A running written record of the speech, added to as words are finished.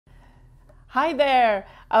Hi there.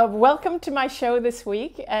 Welcome to my show this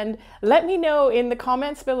week, and let me know in the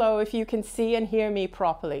comments below if you can see and hear me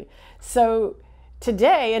properly. So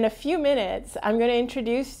today, in a few minutes, I'm going to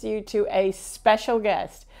introduce you to a special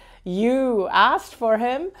guest. You asked for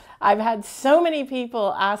him. I've had so many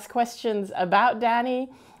people ask questions about Danny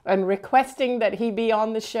and requesting that he be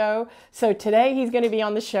on the show. So today he's going to be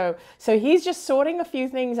on the show. So he's just sorting a few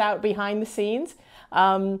things out behind the scenes.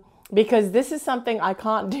 Because this is something I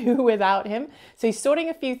can't do without him. So he's sorting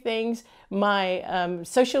a few things. My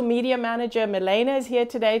social media manager, Milena, is here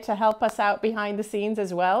today to help us out behind the scenes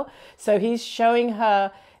as well. So he's showing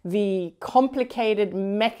her the complicated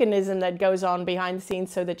mechanism that goes on behind the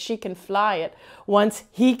scenes so that she can fly it once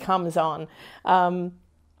he comes on.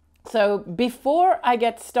 So before I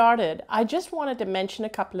get started, I just wanted to mention a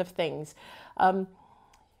couple of things.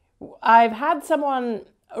 I've had someone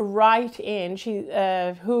write in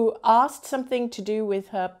who asked something to do with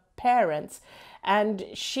her parents, and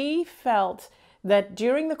she felt that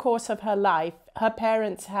during the course of her life her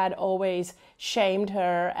parents had always shamed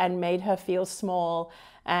her and made her feel small,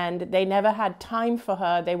 and they never had time for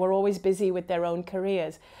her. They were always busy with their own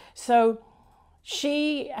careers. So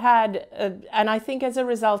she had and I think as a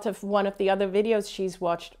result of one of the other videos she's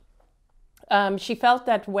watched, she felt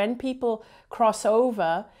that when people cross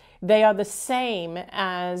over, they are the same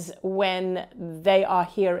as when they are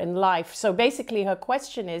here in life. So basically her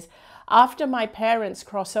question is, after my parents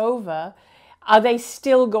cross over, are they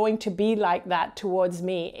still going to be like that towards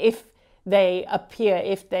me if they appear,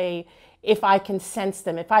 if I can sense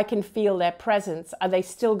them, if I can feel their presence? Are they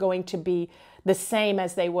still going to be the same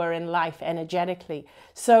as they were in life energetically?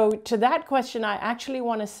 So to that question, I actually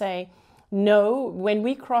want to say, no, when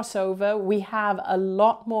we cross over, we have a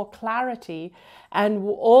lot more clarity, and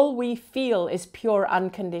all we feel is pure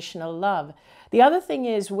unconditional love. The other thing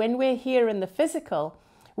is, when we're here in the physical,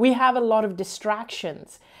 we have a lot of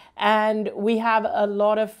distractions, and we have a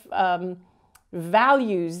lot of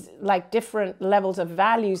values, like different levels of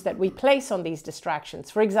values that we place on these distractions.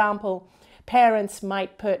 For example, parents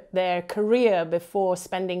might put their career before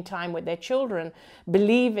spending time with their children,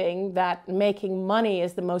 believing that making money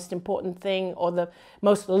is the most important thing or the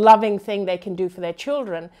most loving thing they can do for their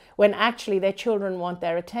children, when actually their children want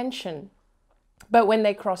their attention. But when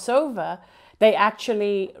they cross over, they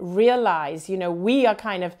actually realize, you know, we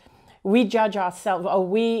judge ourselves, or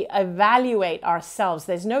we evaluate ourselves.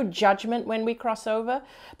 There's no judgment when we cross over,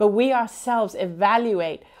 but we ourselves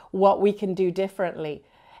evaluate what we can do differently.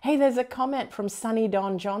 Hey, there's a comment from Sunny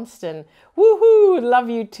Dawn Johnston. Woohoo! Love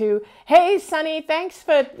you too. Hey, Sunny, thanks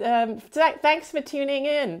for tuning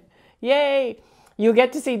in. Yay! You'll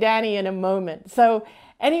get to see Danny in a moment. So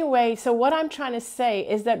anyway, so what I'm trying to say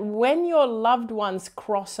is that when your loved ones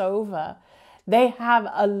cross over, they have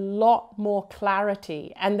a lot more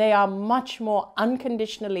clarity and they are much more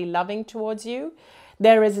unconditionally loving towards you.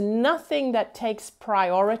 There is nothing that takes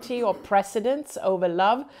priority or precedence over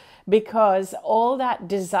love, because all that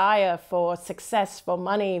desire for success, for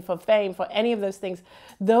money, for fame, for any of those things,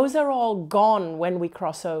 those are all gone when we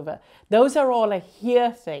cross over. Those are all a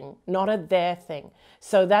here thing, not a there thing.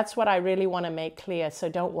 So that's what I really want to make clear. So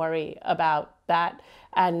don't worry about that.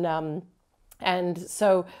 And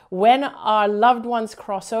so when our loved ones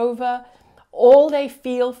cross over, all they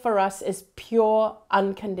feel for us is pure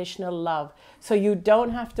unconditional love. So you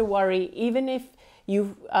don't have to worry. Even if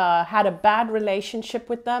you've had a bad relationship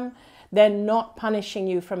with them, they're not punishing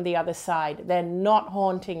you from the other side. They're not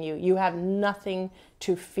haunting you. You have nothing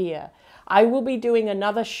to fear. I will be doing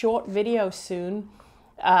another short video soon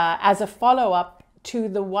as a follow-up to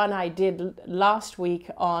the one I did last week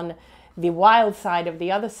on the wild side of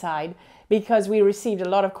the other side, because we received a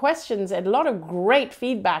lot of questions and a lot of great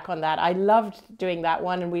feedback on that. I loved doing that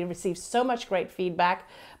one, and we received so much great feedback,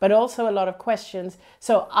 but also a lot of questions.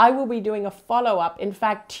 So I will be doing a follow-up. In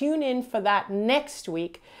fact, tune in for that next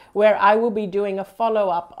week, where I will be doing a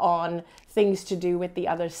follow-up on things to do with the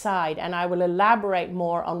other side, and I will elaborate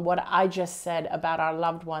more on what I just said about our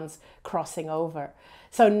loved ones crossing over.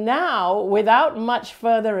 So now, without much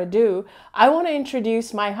further ado, I want to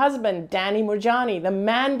introduce my husband, Danny Moorjani, the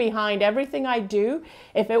man behind everything I do.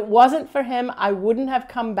 If it wasn't for him, I wouldn't have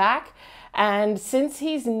come back. And since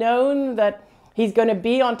he's known that he's going to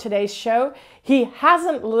be on today's show, he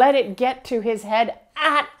hasn't let it get to his head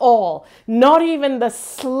at all, not even the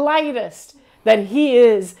slightest, that he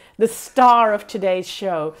is the star of today's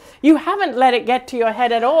show. You haven't let it get to your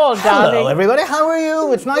head at all, darling. Hello, everybody. How are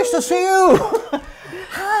you? It's nice to see you.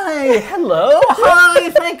 Hi. Hi, hello, hi,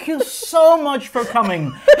 thank you so much for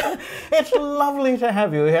coming. It's lovely to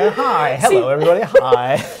have you here. Hi, hello everybody,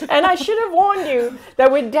 hi. And I should have warned you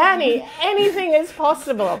that with Danny, anything is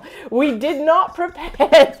possible. We did not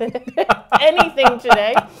prepare anything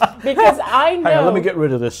today because I know. Hang on, let me get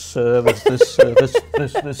rid of this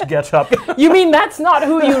get up. You mean that's not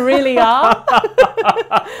who you really are?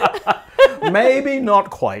 Maybe not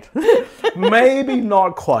quite. Maybe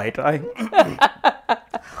not quite.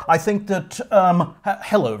 I think that,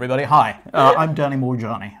 hello everybody, hi, I'm Danny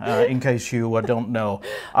Moorjani, in case you don't know.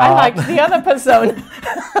 I liked the other persona.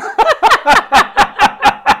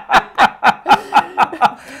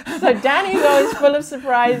 So Danny's always full of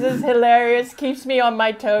surprises, hilarious, keeps me on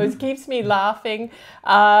my toes, keeps me laughing,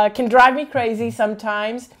 can drive me crazy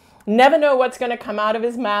sometimes, never know what's going to come out of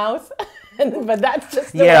his mouth. But that's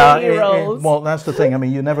just the way he rolls. Well, that's the thing. I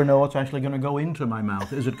mean, you never know what's actually going to go into my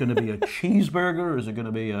mouth. Is it going to be a cheeseburger? Is it going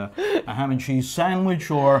to be a ham and cheese sandwich?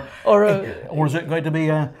 Or is it going to be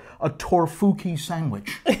a torfuki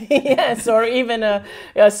sandwich? Yes, or even a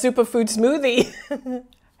superfood smoothie.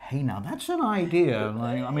 Hey, now that's an idea.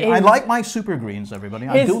 I mean, I like my super greens, everybody.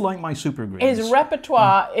 I do like my super greens. His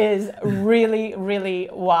repertoire is really, really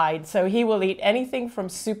wide. So he will eat anything from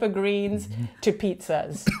super greens to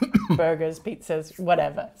pizzas, burgers, pizzas,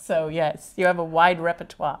 whatever. So yes, you have a wide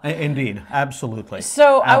repertoire. Indeed, absolutely.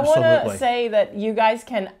 So absolutely. I want to say that you guys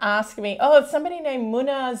can ask me. Oh, somebody named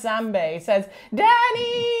Muna Zambe says,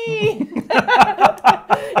 Danny!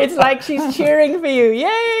 It's like she's cheering for you.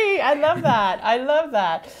 Yay! I love that. I love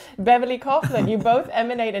that. Beverly Coughlin, you both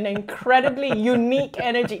emanate an incredibly unique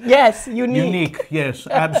energy. Yes, unique. Unique, yes,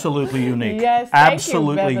 absolutely unique. Yes,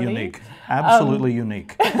 absolutely you, unique. Absolutely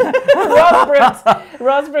unique.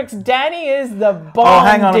 Ross Brooks, Danny is the bomb. Oh,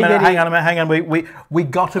 hang on a minute, hang on. We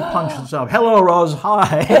got to punch this up. Hello, Roz,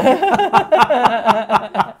 hi.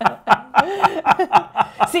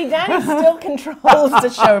 See, Danny still controls the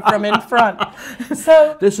show from in front.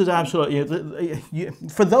 So this is absolutely,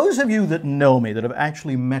 for those of you that know me, that have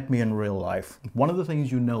actually met me in real life, one of the things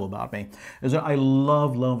you know about me is that I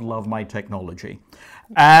love my technology.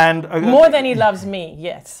 And more than he loves me,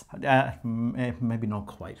 yes. Maybe not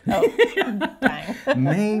quite. Oh, dang.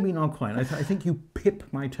 Maybe not quite. I think you pip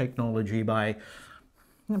my technology by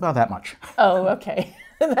about that much. Oh, okay.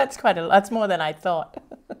 That's more than I thought.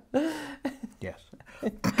 Yes.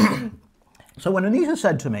 So when Anita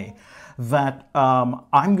said to me that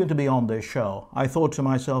I'm going to be on this show, I thought to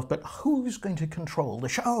myself, but who's going to control the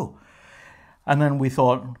show? And then we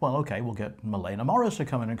thought, well, okay, we'll get Milena Morris to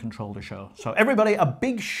come in and control the show. So everybody, a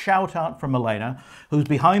big shout out for Milena, who's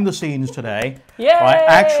behind the scenes today. Yay! Right,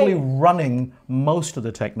 actually running most of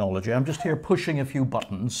the technology. I'm just here pushing a few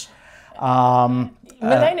buttons.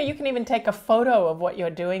 Milena, you can even take a photo of what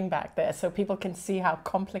you're doing back there so people can see how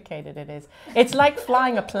complicated it is. It's like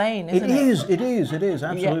flying a plane, isn't it? It is.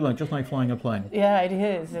 Absolutely, like, just like flying a plane. Yeah, it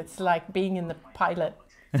is. It's like being in the pilot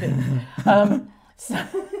thing.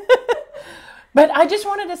 But I just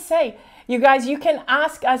wanted to say, you guys, you can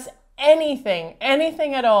ask us anything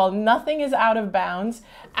at all. Nothing is out of bounds.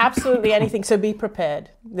 Absolutely anything. So be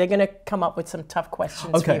prepared. They're going to come up with some tough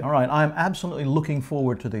questions. Okay, all right. I'm absolutely looking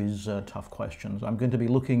forward to these tough questions. I'm going to be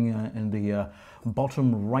looking in the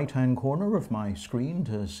bottom right-hand corner of my screen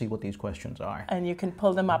to see what these questions are. And you can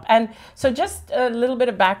pull them up. And so just a little bit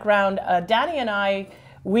of background. Danny and I,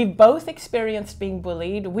 we both experienced being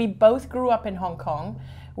bullied. We both grew up in Hong Kong.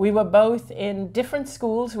 We were both in different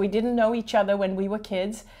schools. We didn't know each other when we were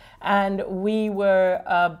kids. And we were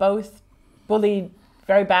both bullied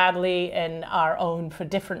very badly in our own, for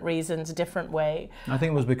different reasons, different way. I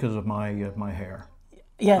think it was because of my hair.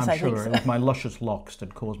 Yes, I think so. It was my luscious locks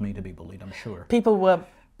that caused me to be bullied, I'm sure. People were,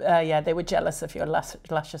 they were jealous of your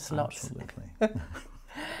luscious locks. Absolutely.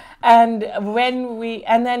 And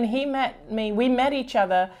then he met me. We met each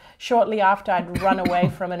other shortly after I'd run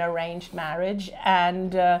away from an arranged marriage,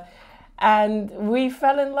 and we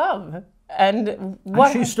fell in love. And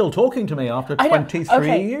she's still talking to me after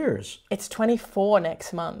 23 years. It's 24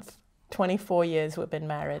 next month. 24 years we've been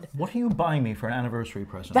married. What are you buying me for an anniversary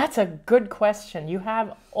present? That's a good question. You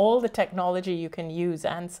have all the technology you can use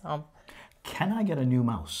and some. Can I get a new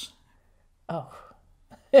mouse? Oh.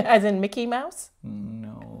 As in Mickey Mouse?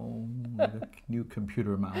 No, a new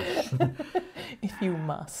computer mouse. If you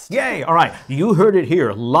must. Yay! All right, you heard it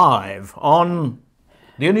here live on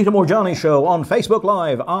the Anita Moorjani Show on Facebook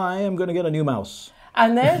Live. I am going to get a new mouse.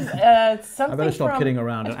 And there's something I better stop from... kidding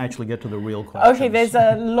around and actually get to the real questions. Okay, there's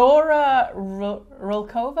a Laura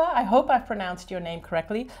Rolkova. I hope I pronounced your name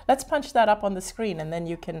correctly. Let's punch that up on the screen and then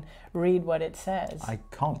you can read what it says. I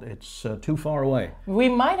can't. It's too far away. We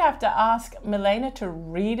might have to ask Milena to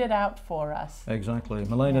read it out for us. Exactly.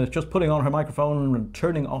 Milena is just putting on her microphone and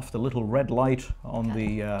turning off the little red light on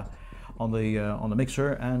the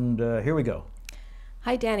mixer, and here we go.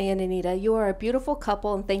 Hi, Danny and Anita. You are a beautiful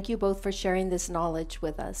couple, and thank you both for sharing this knowledge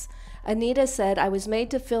with us. Anita said, I was made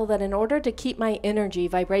to feel that in order to keep my energy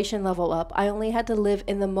vibration level up, I only had to live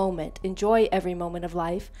in the moment, enjoy every moment of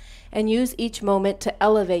life, and use each moment to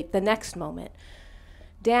elevate the next moment.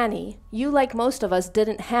 Danny, you, like most of us,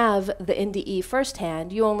 didn't have the NDE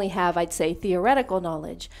firsthand. You only have, I'd say, theoretical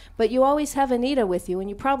knowledge. But you always have Anita with you, and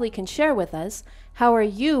you probably can share with us, how are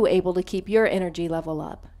you able to keep your energy level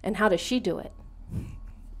up, and how does she do it?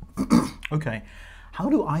 Okay, how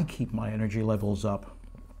do I keep my energy levels up?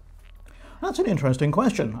 That's an interesting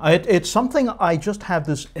question. It's something I just have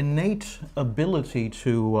this innate ability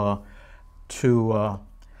to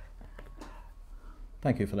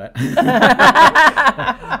thank you for that.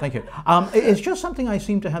 Thank you. It's just something I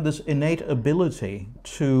seem to have this innate ability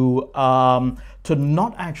to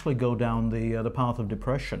not actually go down the path of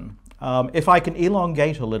depression. If I can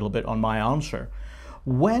elongate a little bit on my answer,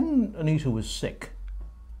 when Anita was sick,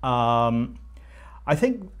 I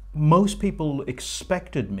think most people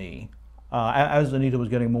expected me, as Anita was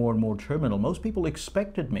getting more and more terminal, most people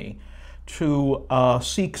expected me to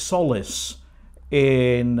seek solace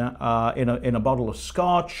in a bottle of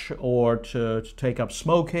scotch, or to take up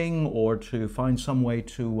smoking, or to find some way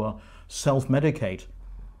to self-medicate.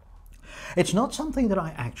 It's not something that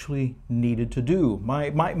I actually needed to do.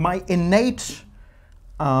 My innate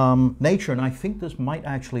nature, and I think this might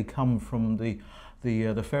actually come from the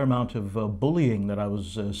fair amount of bullying that I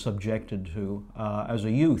was subjected to as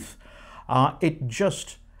a youth. It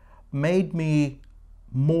just made me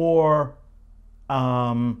more,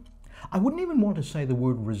 I wouldn't even want to say the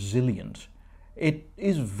word resilient. It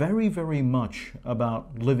is very, very much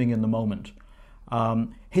about living in the moment.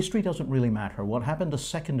 History doesn't really matter. What happened a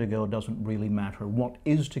second ago doesn't really matter. What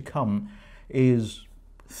is to come is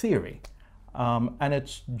theory. And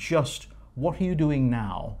it's just, what are you doing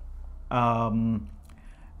now? You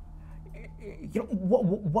know,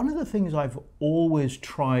 one of the things I've always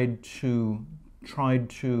tried to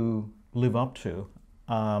live up to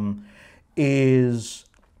is,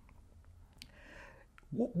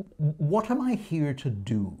 what am I here to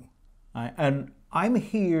do? And I'm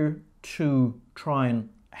here to try and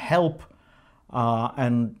help,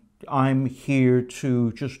 and I'm here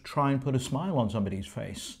to just try and put a smile on somebody's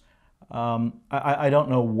face. I don't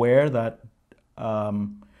know where that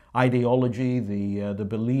ideology, the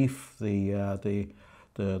belief, the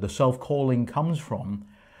self-calling comes from,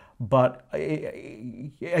 but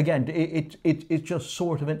again, it's just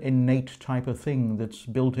sort of an innate type of thing that's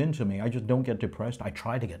built into me. I just don't get depressed. I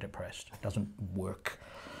try to get depressed. It doesn't work.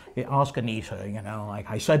 Ask Anita, you know,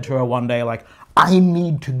 like I said to her one day, like, I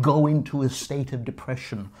need to go into a state of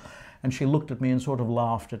depression. And she looked at me and sort of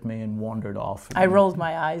laughed at me and wandered off. I rolled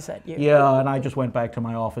my eyes at you. Yeah, and I just went back to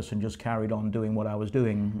my office and just carried on doing what I was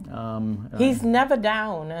doing. He's never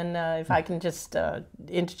down, and if I can just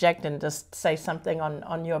interject and just say something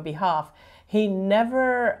on your behalf, he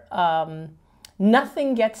never,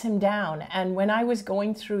 nothing gets him down. And when I was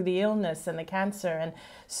going through the illness and the cancer, and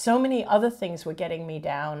so many other things were getting me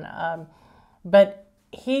down, but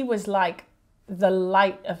he was like the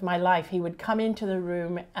light of my life. He would come into the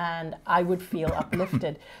room and I would feel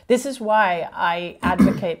uplifted. This is why I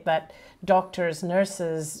advocate that doctors,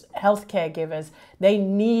 nurses, healthcare givers, they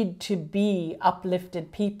need to be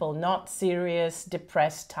uplifted people, not serious,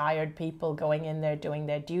 depressed, tired people going in there doing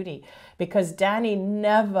their duty. Because Danny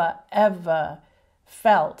never, ever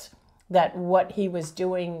felt that what he was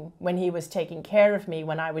doing when he was taking care of me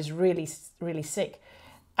when I was really, really sick,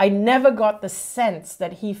 I never got the sense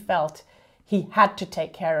that he felt he had to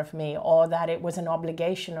take care of me, or that it was an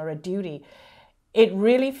obligation or a duty. It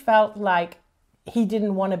really felt like he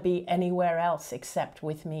didn't want to be anywhere else except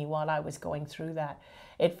with me while I was going through that.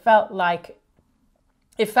 It felt like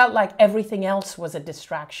everything else was a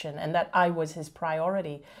distraction and that I was his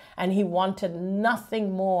priority. And he wanted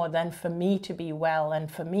nothing more than for me to be well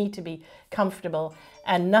and for me to be comfortable,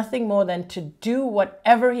 and nothing more than to do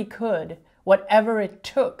whatever he could, whatever it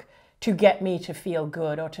took, to get me to feel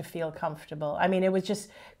good or to feel comfortable. I mean, it was just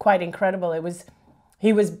quite incredible.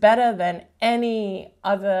 He was better than any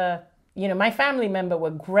other, you know, my family member were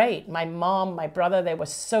great. My mom, my brother, they were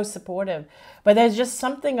so supportive. But there's just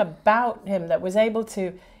something about him that was able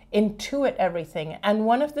to intuit everything. And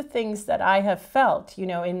one of the things that I have felt, you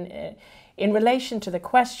know, in relation to the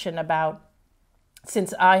question about,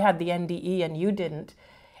 since I had the NDE and you didn't,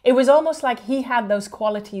 it was almost like he had those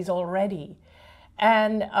qualities already.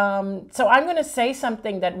 And so I'm going to say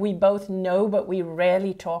something that we both know, but we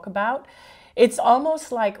rarely talk about. It's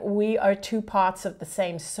almost like we are two parts of the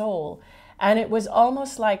same soul. And it was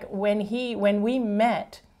almost like when we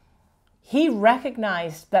met, he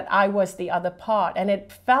recognized that I was the other part. And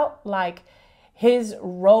it felt like his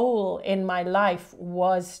role in my life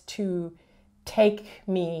was to take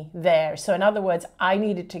me there. So in other words, I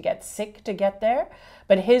needed to get sick to get there,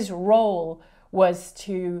 but his role was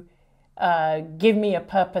to give me a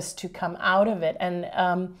purpose to come out of it. And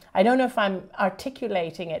I don't know if I'm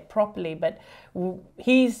articulating it properly, but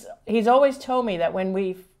he's always told me that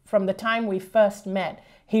from the time we first met,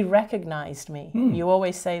 he recognized me. You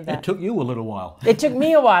always say that. It took you a little while. It took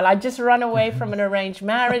me a while. I just run away from an arranged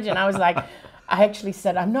marriage, and I was like, I actually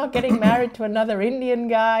said, I'm not getting married to another Indian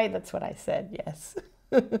guy. That's what I said, yes.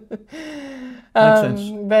 Makes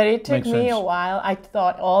sense. But it took Makes me sense. a while. I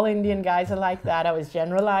thought all Indian guys are like that. I was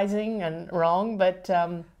generalizing and wrong, but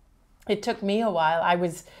it took me a while. I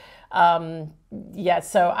was,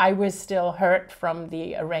 so I was still hurt from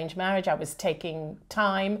the arranged marriage. I was taking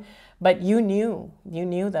time, but you knew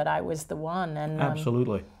that I was the one. And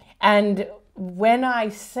Absolutely. And when I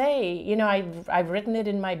say, you know, I've written it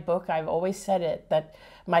in my book, I've always said it, that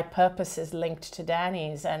my purpose is linked to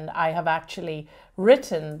Danny's. And I have actually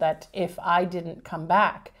written that if I didn't come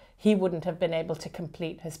back, he wouldn't have been able to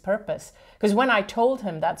complete his purpose. Because when I told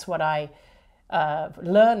him that's what I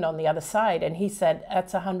learned on the other side, and he said,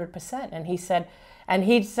 that's 100%. And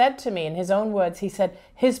he said to me, in his own words, he said,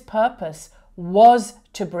 his purpose was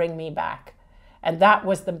to bring me back. And that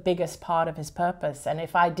was the biggest part of his purpose. And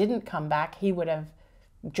if I didn't come back, he would have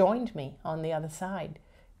joined me on the other side.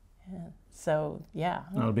 Yeah. So, yeah.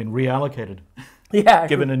 I would have been reallocated. Yeah.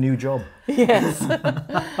 Given a new job. Yes.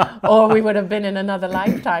 Or we would have been in another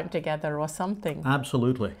lifetime together or something.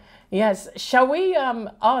 Absolutely. Yes. Shall we,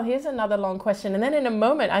 here's another long question. And then in a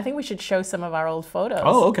moment, I think we should show some of our old photos.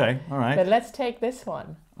 Oh, okay. All right. But let's take this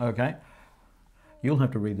one. Okay. You'll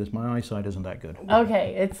have to read this. My eyesight isn't that good.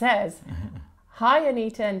 Okay. It says, hi,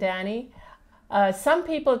 Anita and Danny. Some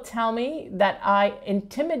people tell me that I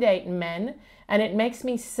intimidate men, and it makes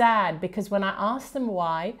me sad because when I ask them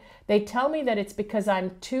why, they tell me that it's because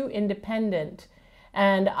I'm too independent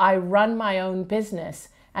and I run my own business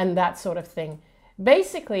and that sort of thing.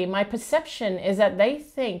 Basically, my perception is that they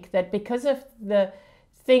think that because of the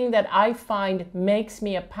thing that I find makes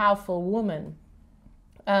me a powerful woman.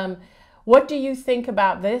 What do you think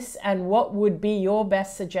about this, and what would be your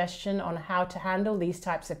best suggestion on how to handle these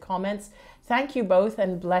types of comments? Thank you both,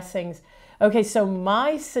 and blessings. Okay, so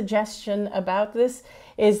my suggestion about this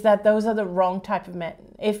is that those are the wrong type of men.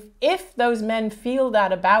 If those men feel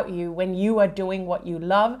that about you when you are doing what you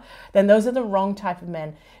love, then those are the wrong type of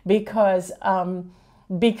men, because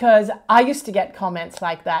I used to get comments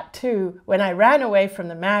like that too when I ran away from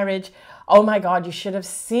the marriage. Oh my God, you should have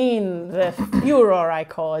seen the furor I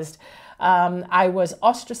caused. I was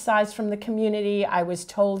ostracized from the community. I was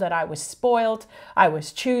told that I was spoiled. I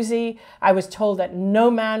was choosy. I was told that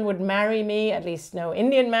no man would marry me, at least no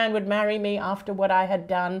Indian man would marry me after what I had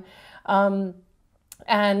done.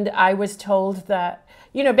 And I was told that,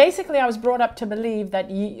 you know, basically I was brought up to believe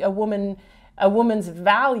that a woman's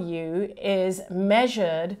value is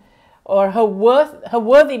measured, or her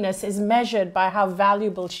worthiness is measured by how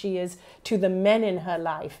valuable she is to the men in her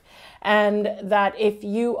life. And that if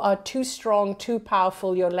you are too strong, too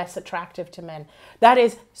powerful, you're less attractive to men. That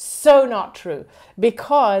is so not true.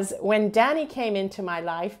 Because when Danny came into my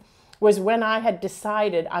life was when I had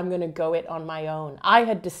decided I'm going to go it on my own. I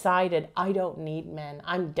had decided I don't need men.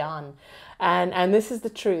 I'm done. And this is the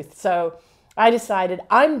truth. So I decided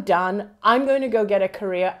I'm done. I'm going to go get a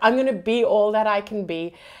career. I'm going to be all that I can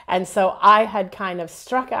be. And so I had kind of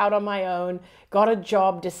struck out on my own, got a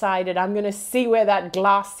job, decided I'm going to see where that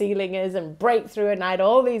glass ceiling is and break through it. And I had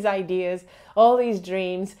all these ideas, all these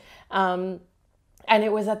dreams. And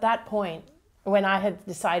it was at that point when I had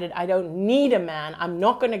decided I don't need a man. I'm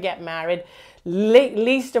not going to get married,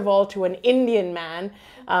 least of all to an Indian man,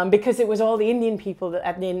 because it was all the Indian people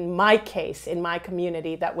that, in my case, in my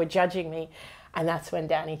community, that were judging me. And that's when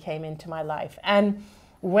Danny came into my life. And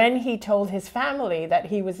when he told his family that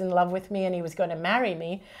he was in love with me and he was going to marry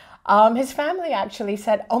me, his family actually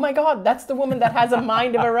said, oh my God, that's the woman that has a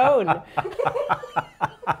mind of her own.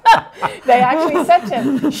 They actually said to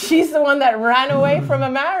him, she's the one that ran away from a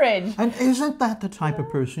marriage. And isn't that the type of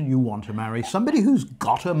person you want to marry? Somebody who's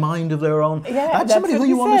got a mind of their own? Yeah, that's somebody who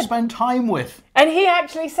you want to spend time with. And he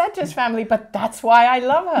actually said to his family, but that's why I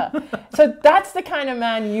love her. So that's the kind of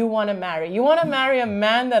man you want to marry. You want to marry a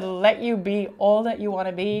man that'll let you be all that you want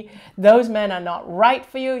to be. Those men are not right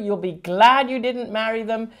for you. You'll be glad you didn't marry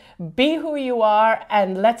them. Be who you are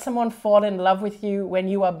and let someone fall in love with you when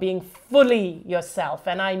you are being fully yourself.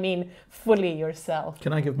 And I mean fully yourself.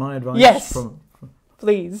 Can I give my advice? Yes,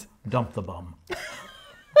 please. Dump the bum.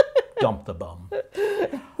 Dump the bum.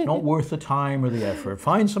 Not worth the time or the effort.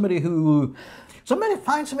 Find somebody who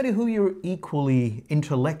you're equally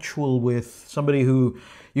intellectual with, somebody who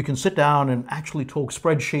you can sit down and actually talk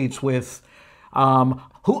spreadsheets with,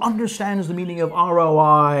 who understands the meaning of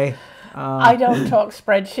ROI. I don't talk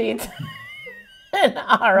spreadsheets and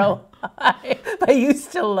ROI, but you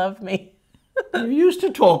still love me. You used to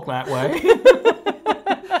talk that way.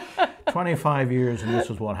 25 years and this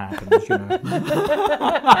is what happens, you know.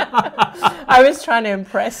 I was trying to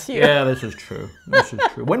impress you. Yeah, this is true. This is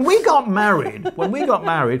true. When we got married,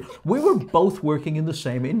 we were both working in the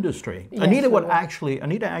same industry. Yes,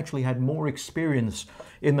 Anita actually had more experience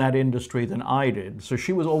in that industry than I did. So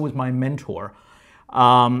she was always my mentor.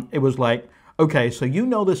 It was like, okay, so you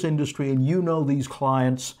know this industry and you know these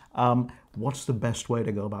clients. What's the best way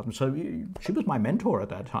to go about them? So she was my mentor at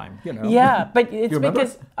that time, you know. Yeah, but it's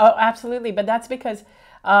because, oh, absolutely. But that's because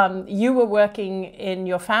you were working in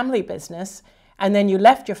your family business and then you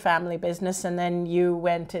left your family business and then you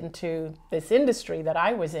went into this industry that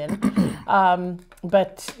I was in.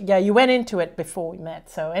 But yeah, you went into it before we met.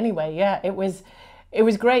 So anyway, yeah, it was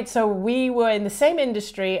great. So we were in the same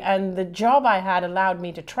industry and the job I had allowed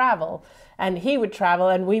me to travel. And he would travel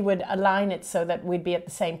and we would align it so that we'd be at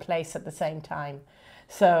the same place at the same time.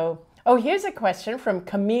 So, oh, here's a question from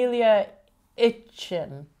Camellia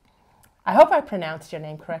Itchin. I hope I pronounced your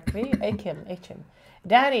name correctly. Itchin.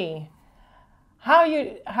 Danny,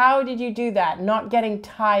 how did you do that? Not getting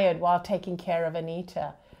tired while taking care of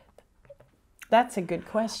Anita? That's a good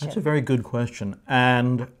question. That's a very good question.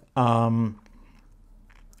 And,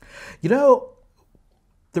 you know,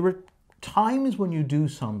 there were times when you do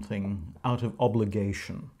something out of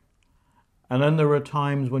obligation, and then there are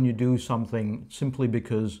times when you do something simply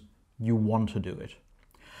because you want to do it.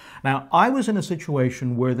 Now, I was in a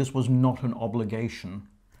situation where this was not an obligation.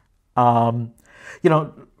 You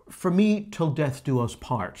know, for me, till death do us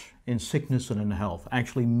part, in sickness and in health,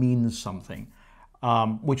 actually means something,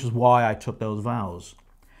 which is why I took those vows.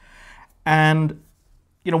 And,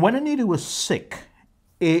 you know, when Anita was sick,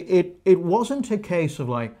 it wasn't a case of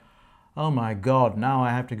like, oh my God, now I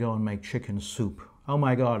have to go and make chicken soup. Oh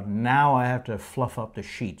my God, now I have to fluff up the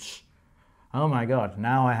sheets. Oh my God,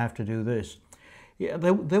 now I have to do this. Yeah,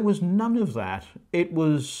 there was none of that. It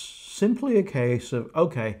was simply a case of,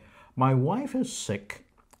 okay, my wife is sick.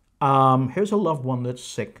 Here's a loved one that's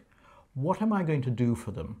sick. What am I going to do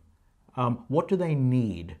for them? What do they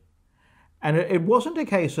need? And it wasn't a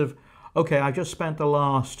case of, okay, I just spent the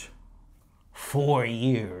last 4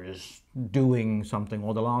 years doing something,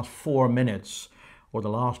 or the last 4 minutes, or the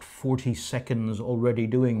last 40 seconds already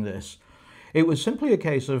doing this. It was simply a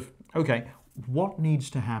case of, okay, what needs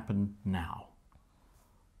to happen now?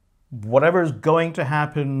 Whatever's going to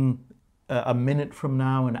happen a minute from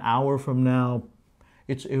now, an hour from now,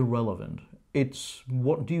 it's irrelevant. It's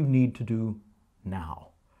what do you need to do now?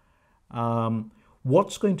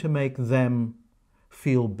 What's going to make them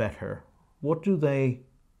feel better? What do they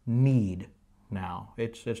need now?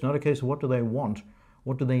 It's not a case of what do they want,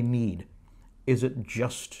 what do they need? Is it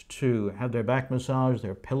just to have their back massaged,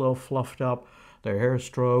 their pillow fluffed up, their hair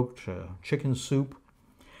stroked, chicken soup?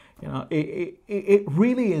 You know, it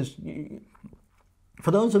really is.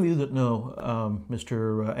 For those of you that know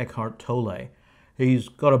Mr. Eckhart Tolle, he's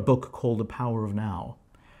got a book called The Power of Now.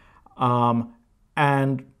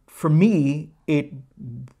 And for me, it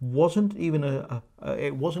wasn't even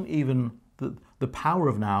the power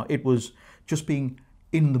of now. It was just being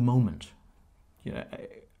in the moment, you know,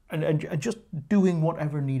 and just doing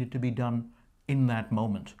whatever needed to be done in that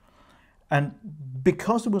moment. And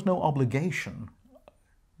because there was no obligation,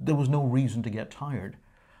 there was no reason to get tired.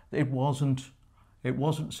 It wasn't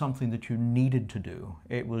something that you needed to do.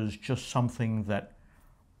 It was just something that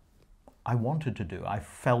I wanted to do. I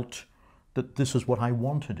felt that this is what I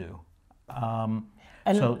want to do.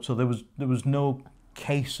 So there was no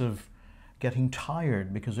case of getting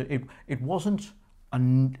tired, because it wasn't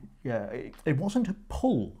a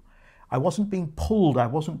pull. I wasn't being pulled. I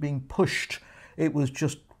wasn't being pushed. It was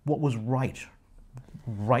just what was right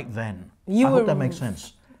then. I hope that makes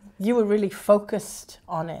sense. You were really focused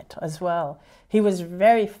on it as well. He was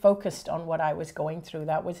very focused on what I was going through.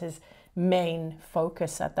 That was his main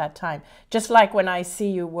focus at that time. Just like when I see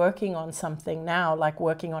you working on something now, like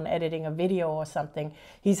working on editing a video or something,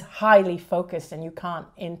 he's highly focused and you can't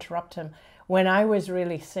interrupt him. When I was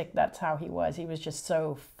really sick, that's how he was. He was just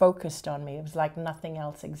so focused on me. It was like nothing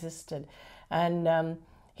else existed. And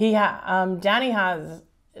Danny has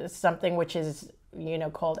something which is, you know,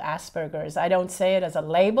 called Asperger's. I don't say it as a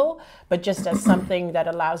label, but just as something that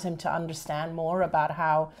allows him to understand more about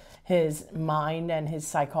how his mind and his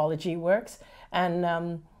psychology works.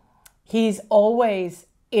 And he's always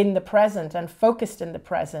in the present and focused in the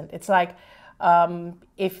present. It's like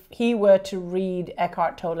if he were to read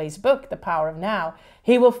Eckhart Tolle's book, The Power of Now,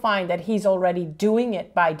 he will find that he's already doing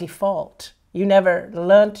it by default. You never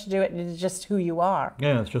learn to do it. It's just who you are.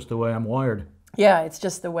 Yeah, it's just the way I'm wired. Yeah, it's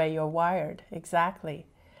just the way you're wired. Exactly.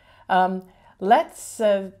 Let's.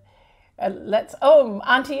 Oh,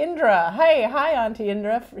 Auntie Indra. Hey, hi, Auntie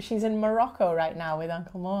Indra. She's in Morocco right now with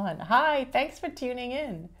Uncle Mohan. Hi, thanks for tuning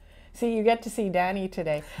in. See, you get to see Danny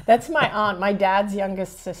today. That's my aunt, my dad's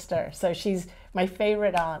youngest sister. So she's my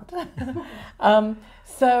favorite aunt.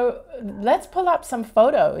 So let's pull up some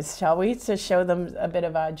photos, shall we, to show them a bit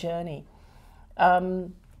of our journey.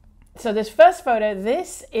 So this first photo,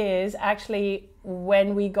 this is actually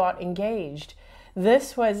when we got engaged.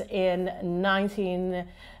 This was in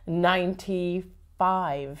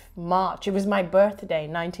 1995, March. It was my birthday,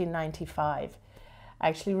 1995. I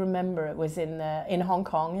actually remember it was in Hong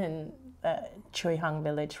Kong in Choi Hung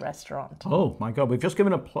Village restaurant. Oh my God, we've just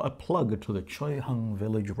given a plug to the Choi Hung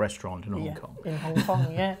Village restaurant in Hong Kong. In Hong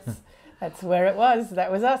Kong, yes. That's where it was.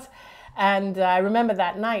 That was us. And I remember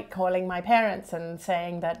that night calling my parents and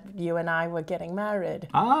saying that you and I were getting married.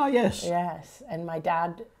 Ah, yes. Yes. And my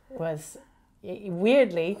dad was,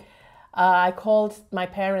 weirdly, I called my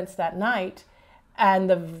parents that night, and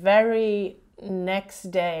the very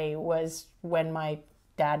next day was when my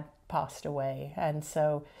dad passed away. And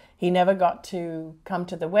so he never got to come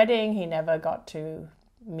to the wedding. He never got to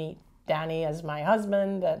meet Danny as my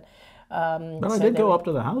husband. And but I did go up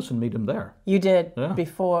to the house and meet him there. You did, yeah.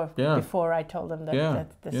 before I told him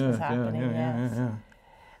that this was happening.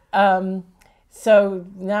 Yeah. So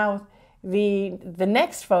now the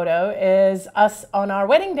next photo is us on our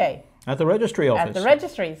wedding day. At the registry office. At the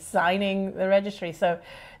registry, signing the registry. So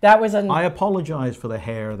that was I apologize for the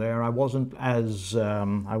hair there. I wasn't as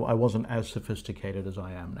I wasn't as sophisticated as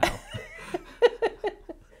I am now.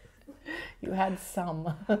 You had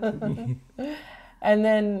some. And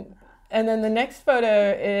then the next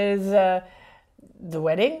photo is the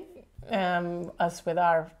wedding. Us with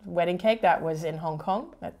our wedding cake. That was in Hong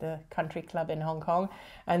Kong, at the country club in Hong Kong.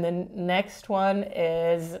 And the next one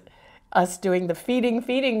is us doing the feeding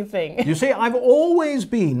thing. You see, I've always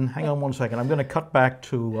been, hang on one second, I'm going to cut back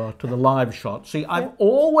to the live shot. See, I've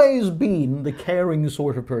always been the caring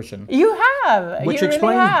sort of person. You have. Which you explains,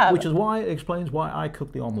 really have. Which explains why I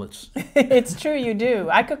cook the omelets. It's true, you do.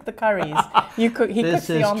 I cook the curries. He cooks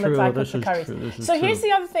the omelets, I cook the curries. So here's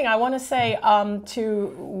the other thing I want to say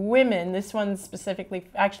to women, this one specifically,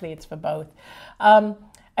 actually it's for both. I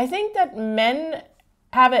think that men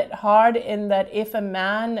have it hard in that if a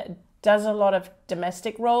man does a lot of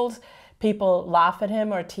domestic roles, people laugh at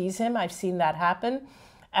him or tease him. I've seen that happen.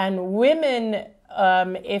 And women,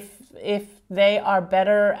 if they are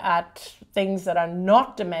better at things that are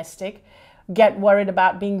not domestic, get worried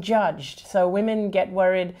about being judged. So women get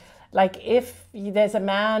worried, like if there's a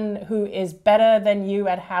man who is better than you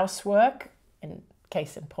at housework, in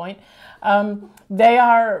case in point,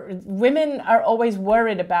 women are always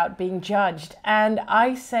worried about being judged. And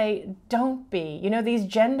I say, don't be. You know, these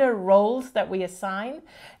gender roles that we assign,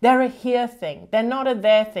 they're a here thing. They're not a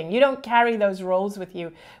there thing. You don't carry those roles with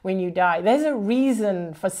you when you die. There's a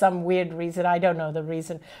reason, for some weird reason, I don't know the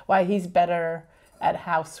reason, why he's better at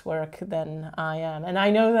housework than I am. And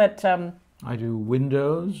I know that I do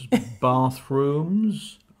windows,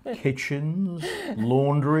 bathrooms, kitchens,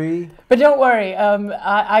 laundry. But don't worry,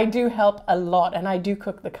 I do help a lot, and I do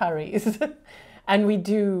cook the curries. And we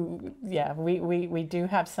do, we do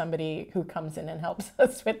have somebody who comes in and helps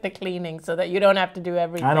us with the cleaning so that you don't have to do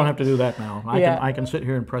everything. I don't have to do that now. I can sit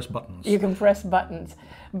here and press buttons. You can press buttons.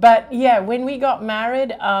 But yeah, when we got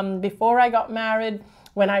married, before I got married,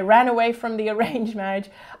 when I ran away from the arranged marriage,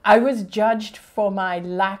 I was judged for my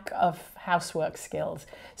lack of housework skills.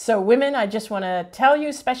 So women, I just want to tell you,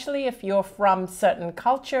 especially if you're from certain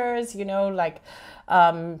cultures, you know, like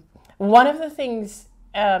one of the things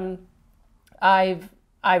I've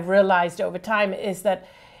realized over time is that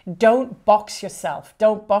don't box yourself.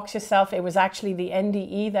 Don't box yourself. It was actually the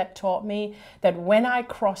NDE that taught me that when I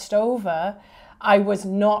crossed over, I was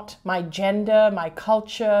not my gender, my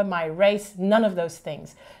culture, my race, none of those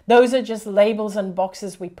things. Those are just labels and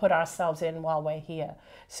boxes we put ourselves in while we're here.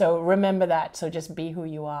 So remember that. So just be who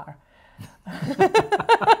you are.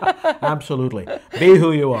 Absolutely. Be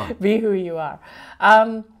who you are. Be who you are.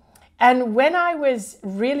 And when I was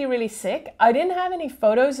really, really sick, I didn't have any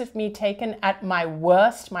photos of me taken at my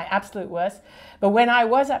worst, my absolute worst. But when I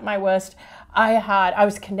was at my worst, I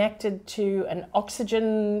was connected to an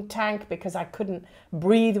oxygen tank because I couldn't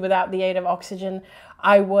breathe without the aid of oxygen.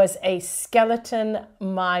 I was a skeleton.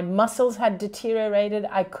 My muscles had deteriorated.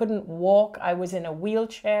 I couldn't walk. I was in a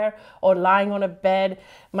wheelchair or lying on a bed.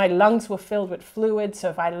 My lungs were filled with fluid. So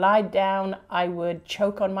if I lied down, I would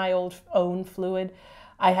choke on my own fluid.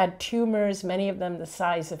 I had tumors, many of them the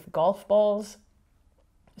size of golf balls,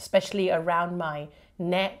 especially around my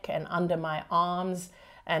neck and under my arms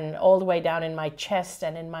and all the way down in my chest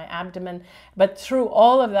and in my abdomen. But through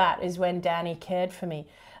all of that is when Danny cared for me.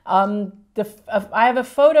 I have a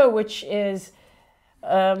photo which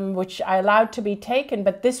I allowed to be taken,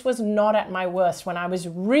 but this was not at my worst. When I was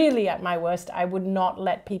really at my worst, I would not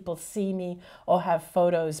let people see me or have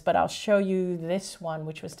photos, but I'll show you this one,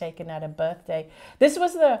 which was taken at a birthday. This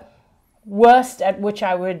was the worst at which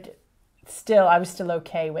I was still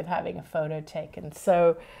okay with having a photo taken.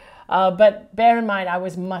 So, but bear in mind, I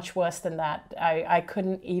was much worse than that. I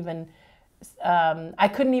couldn't even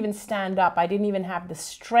stand up. I didn't even have the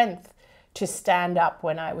strength to stand up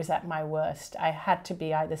when I was at my worst. I had to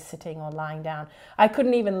be either sitting or lying down. I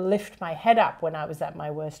couldn't even lift my head up when I was at my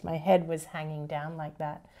worst. My head was hanging down like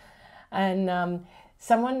that. And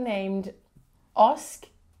someone named Osk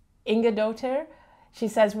Ingedotter, she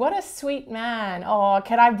says, "What a sweet man. Oh,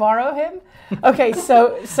 can I borrow him?" Okay,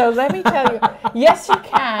 so let me tell you. Yes, you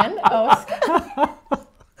can, Osk.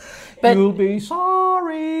 But you'll be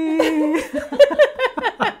sorry.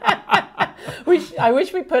 I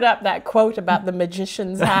wish we put up that quote about the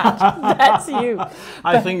magician's hat. That's you.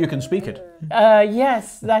 I think you can speak it.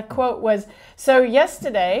 Yes, that quote was, so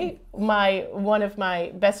yesterday, one of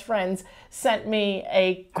my best friends sent me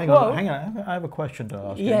a quote. Hang on. I have a question to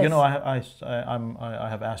ask you. Yes. You know, I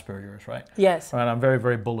have Asperger's, right? Yes. Right, I'm very,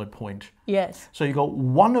 very bullet point. Yes. So you go,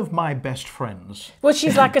 one of my best friends. Well,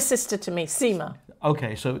 she's like a sister to me, Seema.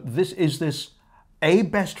 Okay, so is this a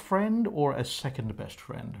best friend or a second best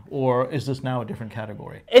friend? Or is this now a different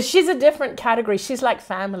category? She's a different category. She's like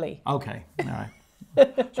family. Okay, all right.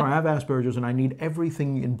 So I have Asperger's and I need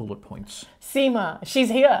everything in bullet points. Seema, she's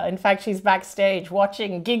here. In fact, she's backstage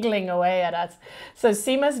watching, giggling away at us. So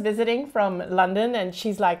Seema's visiting from London and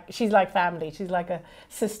she's like family. She's like a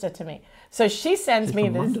sister to me. So she sends She's me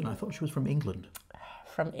from this. London. I thought she was from England.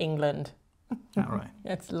 From England. All right.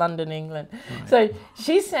 It's London, England. Right. So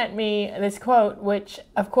she sent me this quote, which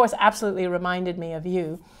of course absolutely reminded me of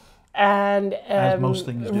you. And as most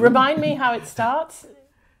things do. Remind me how it starts.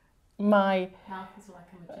 My mouth is like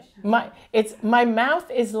a magician's my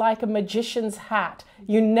mouth is like a magician's hat.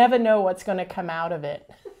 You never know what's going to come out of it.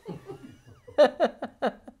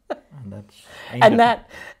 And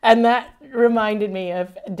that reminded me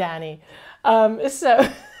of Danny. So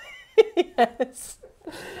yes.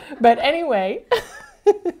 But anyway,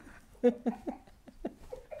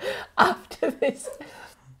 after this,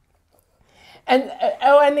 and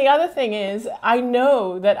the other thing is, I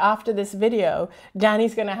know that after this video,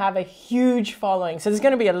 Danny's going to have a huge following. So there's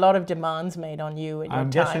going to be a lot of demands made on you and your I'm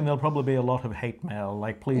time. guessing there'll probably be a lot of hate mail.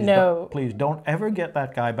 Like, please, No. please don't ever get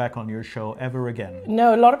that guy back on your show ever again.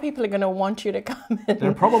 No, a lot of people are going to want you to come in.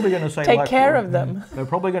 They're probably going to say, take like, care of them. They're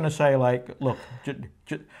probably going to say, like, look,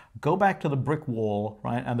 go back to the brick wall,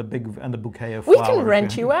 right, and the bouquet of We flowers. can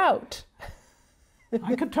rent you out.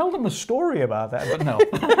 I could tell them a story about that, but no.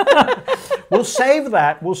 We'll save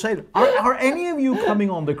that. We'll save it. Are any of you coming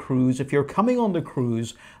on the cruise? If you're coming on the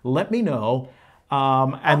cruise, let me know.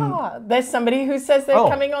 There's somebody who says they're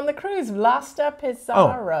coming on the cruise. Vlasta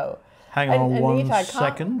Pizarro. Hang on Anita, one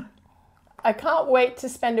second. I can't wait to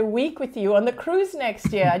spend a week with you on the cruise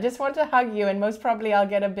next year. I just want to hug you, and most probably I'll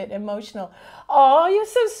get a bit emotional. Oh, you're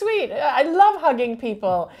so sweet. I love hugging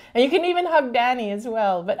people. And you can even hug Danny as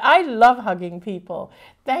well. But I love hugging people.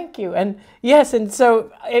 Thank you. And yes, and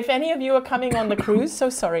so if any of you are coming on the cruise, so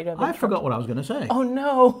sorry to... I forgot what I was going to say. Oh,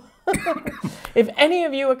 no. If any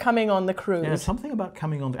of you are coming on the cruise... Yeah, something about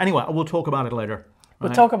coming on... Anyway, we'll talk about it later.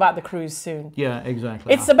 We'll talk about the cruise soon. Yeah,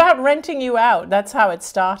 exactly. It's about renting you out. That's how it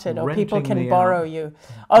started. Or people can borrow you.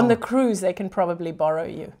 On the cruise, they can probably borrow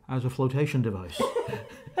you. As a flotation device.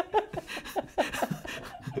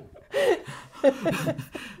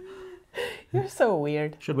 You're so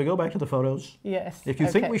weird. Should we go back to the photos? Yes. If you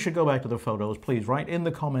think we should go back to the photos, please write in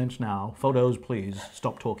the comments now. Photos, please.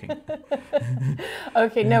 Stop talking.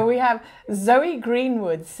 Okay, now we have Zoe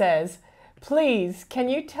Greenwood says, please, can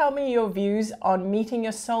you tell me your views on meeting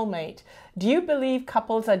your soulmate? Do you believe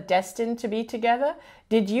couples are destined to be together?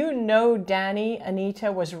 Did you know Danny,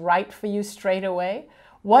 Anita was right for you straight away?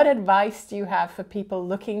 What advice do you have for people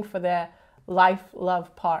looking for their life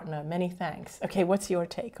love partner? Many thanks. Okay, what's your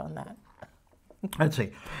take on that? Let's see.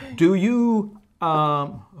 Do you,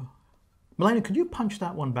 Melania, could you punch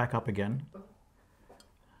that one back up again?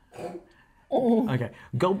 Okay,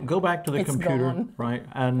 go back to the computer, gone. Right,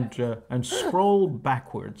 and scroll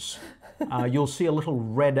backwards. You'll see a little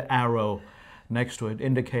red arrow next to it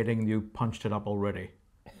indicating you punched it up already.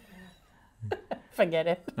 Forget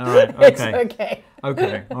it. All right. Okay. It's okay.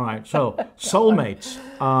 Okay. All right. So soulmates.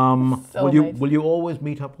 Will you always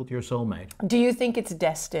meet up with your soulmate? Do you think it's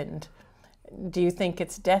destined? Do you think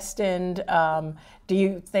it's destined? Do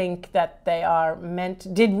you think that they are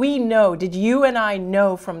meant? Did you and I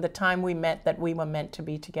know from the time we met that we were meant to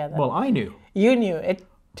be together? Well, I knew. You knew. It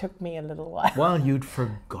took me a little while. Well, you'd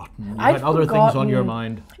forgotten. You had other things on your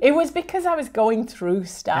mind. It was because I was going through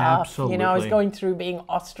stuff. Absolutely. You know, I was going through being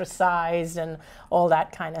ostracized and all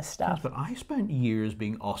that kind of stuff. Yes, but I spent years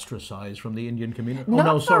being ostracized from the Indian community. Not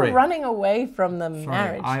oh, no, sorry. For running away from the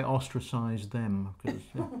marriage. I ostracized them because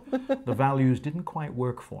the values didn't quite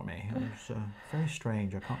work for me. It was very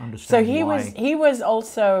strange. I can't understand why. So he was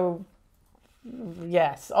also...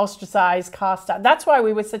 Yes, ostracized, cast out. That's why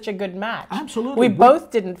we were such a good match. Absolutely. We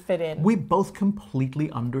both didn't fit in. We both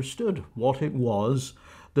completely understood what it was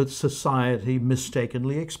that society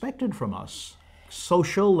mistakenly expected from us.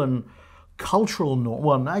 Social and cultural norm.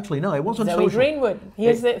 Well, actually, no, it wasn't Zoe social. Greenwood.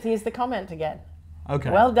 Here's the comment again.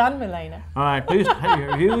 Okay. Well done, Milena. All right, please tell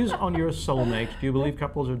your views on your soulmate. Do you believe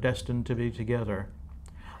couples are destined to be together?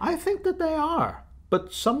 I think that they are,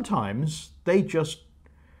 but sometimes they just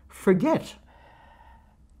forget.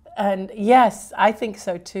 And yes, I think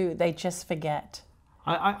so too. They just forget.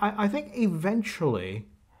 I think eventually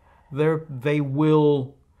they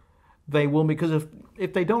will because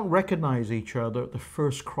if they don't recognize each other at the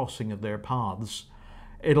first crossing of their paths,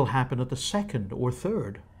 it'll happen at the second or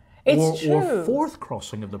third or fourth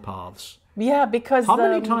crossing of the paths. Yeah, because how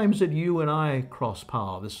many times did you and I cross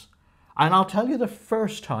paths? And I'll tell you the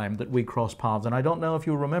first time that we crossed paths, and I don't know if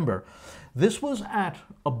you remember. This was at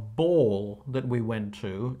a ball that we went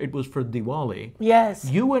to. It was for Diwali. Yes.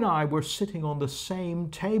 You and I were sitting on the same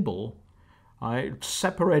table,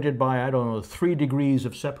 separated by, I don't know, 3 degrees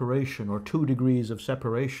of separation or 2 degrees of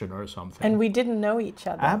separation or something. And we didn't know each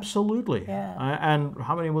other. Absolutely. Yeah. And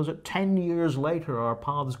how many was it? 10 years later, our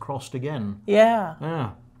paths crossed again. Yeah.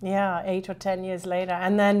 Yeah. Yeah, 8 or 10 years later.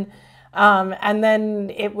 And then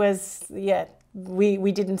it was,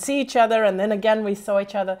 we didn't see each other, and then again we saw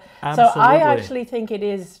each other. Absolutely. So I actually think it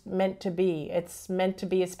is meant to be. It's meant to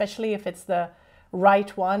be, especially if it's the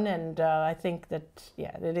right one, and I think that,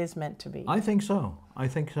 it is meant to be. I think so. I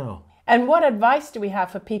think so. And what advice do we have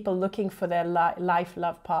for people looking for their life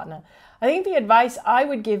love partner? I think the advice I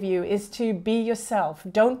would give you is to be yourself.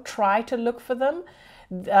 Don't try to look for them.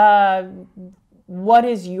 What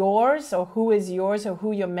is yours or who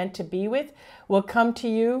you're meant to be with will come to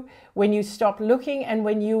you when you stop looking and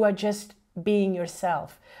when you are just being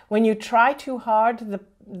yourself. When you try too hard,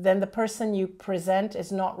 then the person you present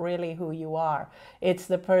is not really who you are. It's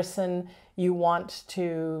the person you want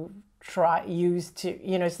to it's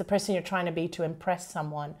the person you're trying to be to impress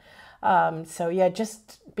someone.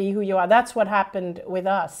 Just be who you are. That's what happened with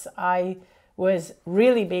us. I was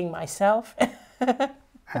really being myself.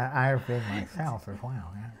 I've been myself as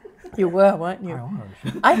well. Yeah. You were, weren't you? I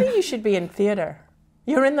was. I think you should be in theatre.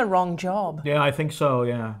 You're in the wrong job. Yeah, I think so,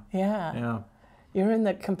 yeah. Yeah. Yeah. You're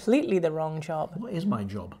in completely the wrong job. What is my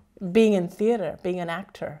job? Being in theatre, being an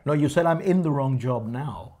actor. No, you said I'm in the wrong job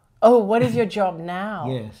now. Oh, what is your job now?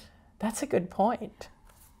 Yes. That's a good point.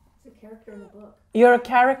 It's a character in the book. You're a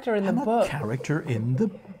character in the I'm book. a character in the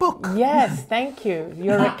book. Yes, thank you.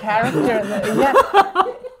 You're a character in the... Yeah.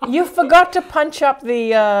 You forgot to punch up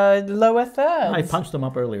the lower thirds. I punched them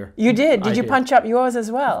up earlier. You did? Did you punch up yours as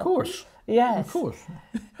well? Of course. Yes. Of course.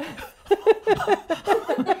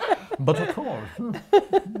 But of course.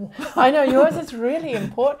 I know, yours is really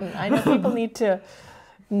important. I know people need to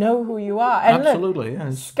know who you are. And absolutely, look,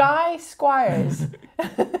 yes. Sky Squires.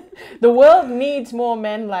 The world needs more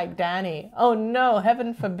men like Danny. Oh no,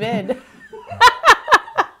 heaven forbid.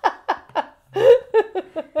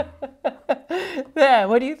 There,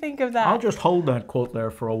 what do you think of that? I'll just hold that quote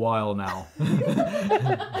there for a while now.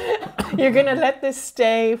 You're going to let this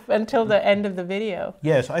stay until the end of the video.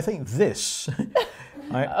 Yes, I think this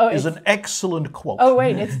is an excellent quote. Oh,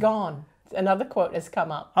 wait, it's gone. Another quote has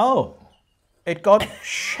come up. Oh, it got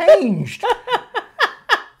changed.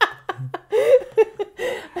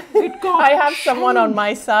 I have someone on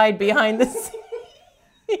my side behind the scenes.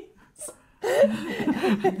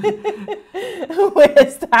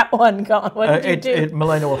 Where's that one gone? What did you do?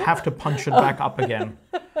 Milena will have to punch it back up again.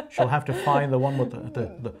 She'll have to find the one with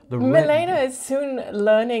the red. Milena is soon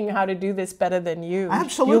learning how to do this better than you.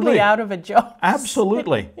 Absolutely. You'll be out of a job.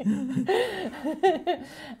 Absolutely.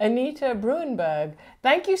 Anita Bruenberg,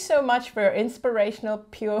 thank you so much for your inspirational,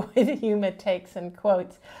 pure humor takes and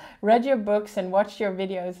quotes. Read your books and watched your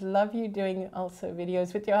videos. Love you doing also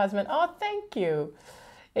videos with your husband. Oh, thank you.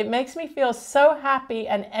 It makes me feel so happy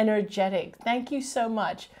and energetic. Thank you so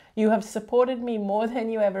much. You have supported me more than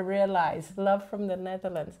you ever realized. Love from the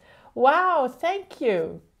Netherlands. Wow, thank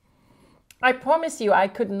you. I promise you I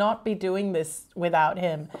could not be doing this without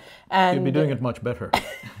him. And You'd be doing it much better.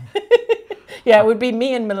 yeah, it would be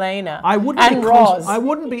me and Milena. I and Roz. I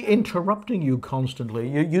wouldn't be interrupting you constantly.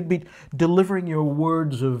 You'd be delivering your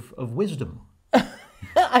words of wisdom.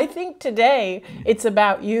 I think today it's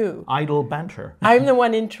about you. Idle banter. I'm the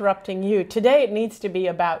one interrupting you. Today it needs to be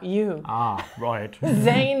about you. Ah, right.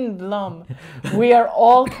 Zane Blum. We are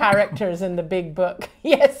all characters in the big book.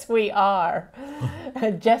 Yes, we are.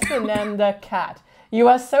 Jessananda Cat. You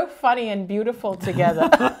are so funny and beautiful together.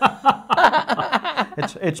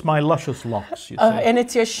 It's my luscious locks, you see. And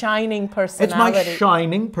it's your shining It's personality. my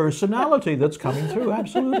shining personality that's coming through,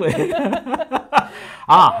 absolutely.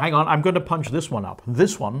 Hang on, I'm going to punch this one up.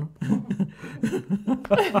 This one.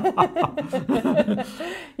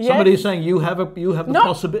 Yes. Somebody's saying you have the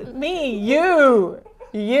possibility. Me, you.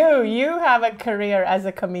 You have a career as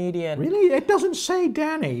a comedian. Really? It doesn't say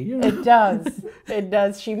Danny. You know? It does. It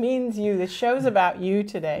does. She means you. The show's about you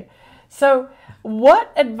today. So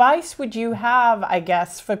what advice would you have, I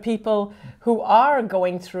guess, for people who are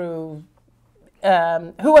going through,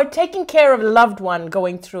 who are taking care of a loved one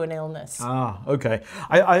going through an illness? Okay.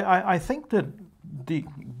 I think that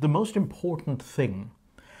the most important thing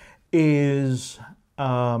is...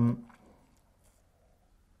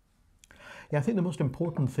 I think the most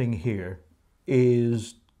important thing here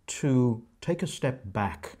is to take a step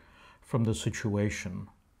back from the situation.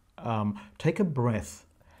 Take a breath.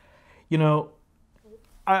 You know,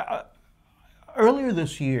 earlier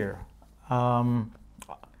this year,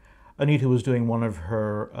 Anita was doing one of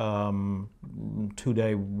her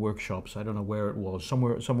 2-day workshops. I don't know where it was,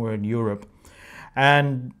 somewhere in Europe.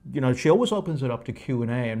 And, you know, she always opens it up to Q&A.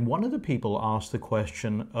 And one of the people asked the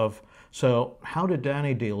question of, so how did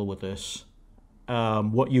Danny deal with this?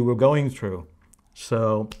 What you were going through.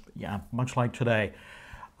 So, yeah, much like today.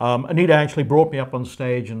 Anita actually brought me up on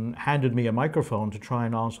stage and handed me a microphone to try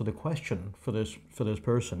and answer the question for this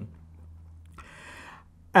person.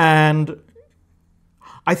 And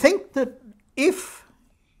I think that if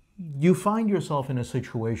you find yourself in a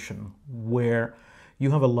situation where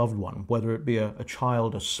you have a loved one, whether it be a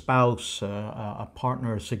child, a spouse, a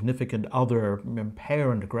partner, a significant other, a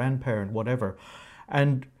parent, a grandparent, whatever,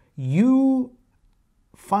 and you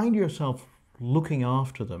find yourself looking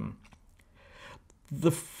after them,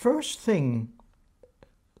 the first thing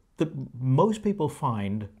that most people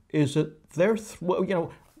find is that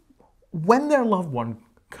when their loved one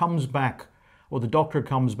comes back, or the doctor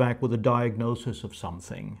comes back with a diagnosis of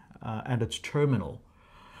something and it's terminal,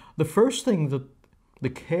 the first thing that the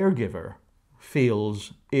caregiver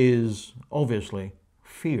feels is obviously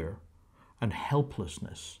fear and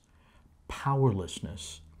helplessness,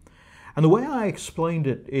 powerlessness. And the way I explained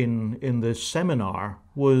it in this seminar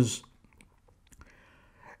was,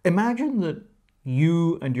 imagine that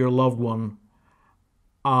you and your loved one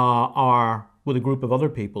are with a group of other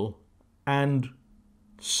people, and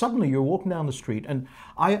suddenly you're walking down the street, and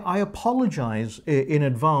I apologize in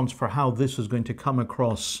advance for how this is going to come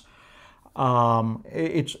across.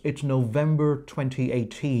 It's November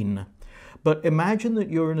 2018, but imagine that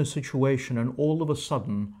you're in a situation and all of a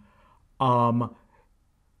sudden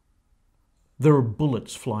there are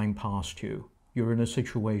bullets flying past you. You're in a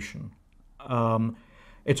situation.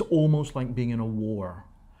 It's almost like being in a war,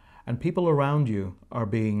 and people around you are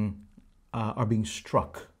being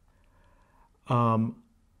struck.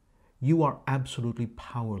 You are absolutely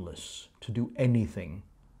powerless to do anything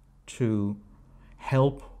to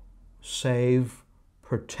help, save,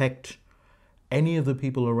 protect any of the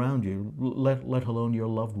people around you, let alone your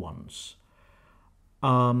loved ones.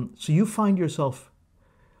 So you find yourself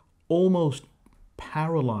almost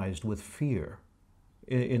paralyzed with fear.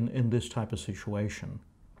 in this type of situation.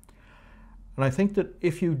 And I think that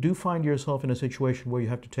if you do find yourself in a situation where you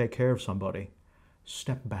have to take care of somebody,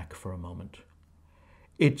 step back for a moment.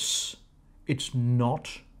 It's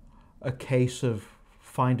not a case of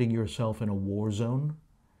finding yourself in a war zone.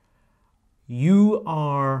 You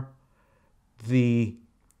are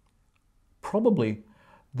probably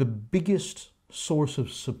the biggest source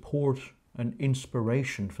of support and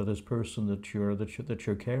inspiration for this person that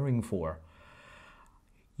you're caring for.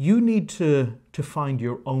 You need to find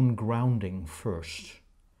your own grounding first.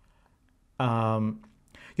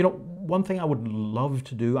 You know, one thing I would love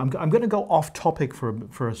to do, I'm going to go off topic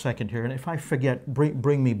for a second here, and if I forget,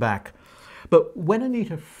 bring me back. But when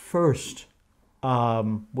Anita first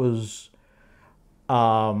was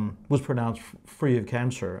pronounced free of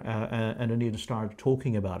cancer, and Anita started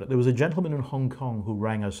talking about it, there was a gentleman in Hong Kong who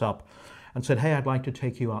rang us up and said, "Hey, I'd like to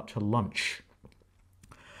take you out to lunch."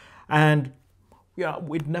 And yeah,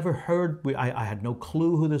 we'd never heard, I had no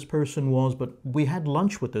clue who this person was, but we had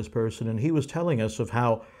lunch with this person, and he was telling us of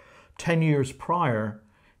how 10 years prior,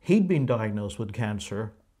 he'd been diagnosed with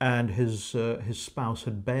cancer, and his spouse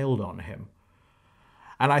had bailed on him.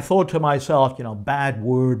 And I thought to myself, you know, bad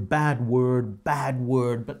word, bad word, bad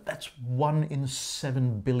word, but that's 1 in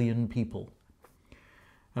 7 billion people.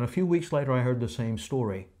 And a few weeks later, I heard the same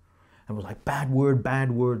story. And was like, bad word,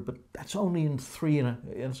 but that's only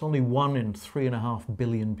it's only 1 in 3.5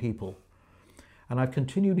 billion people. And I've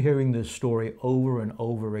continued hearing this story over and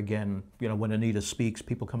over again. You know, when Anita speaks,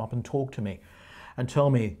 people come up and talk to me and tell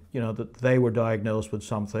me, you know, that they were diagnosed with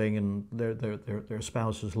something and their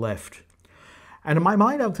spouses left. And in my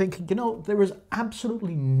mind, I'm thinking, you know, there is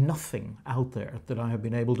absolutely nothing out there that I have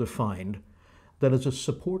been able to find that is a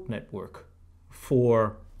support network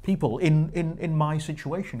for people in my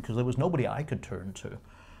situation, because there was nobody I could turn to.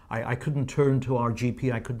 I couldn't turn to our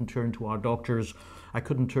GP, I couldn't turn to our doctors, I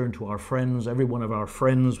couldn't turn to our friends. Every one of our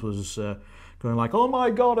friends was going like, "Oh my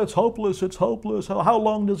God, it's hopeless, it's hopeless. How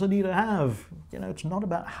long does Anita have?" You know, it's not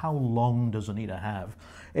about how long does Anita have.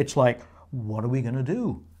 It's like, what are we going to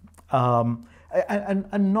do?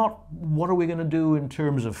 And not what are we going to do in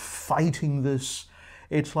terms of fighting this.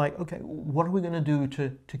 It's like, okay, what are we going to do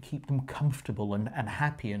to keep them comfortable and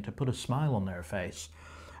happy and to put a smile on their face?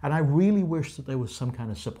 And I really wish that there was some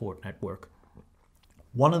kind of support network.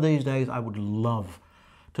 One of these days, I would love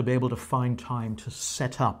to be able to find time to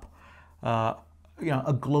set up, you know,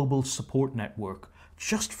 a global support network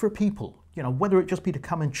just for people. You know, whether it just be to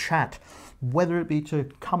come and chat, whether it be to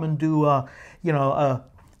come and do a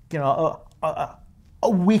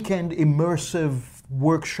weekend immersive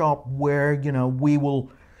workshop where, you know, we will,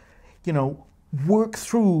 you know, work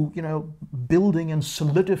through, you know, building and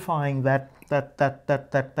solidifying that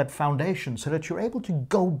foundation so that you're able to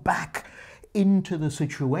go back into the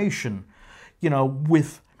situation, you know,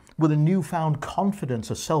 with a newfound confidence,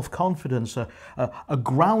 a self-confidence, a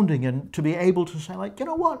grounding, and to be able to say, like, you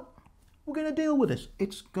know what, we're going to deal with this.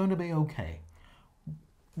 It's going to be okay.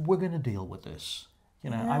 We're going to deal with this.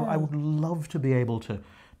 You know, yeah. I would love to be able to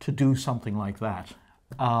do something like that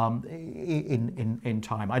in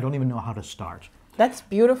time. I don't even know how to start. That's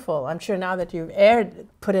beautiful. I'm sure now that you've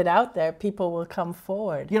put it out there, people will come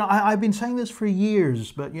forward. You know, I've been saying this for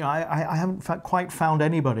years, but, you know, I haven't quite found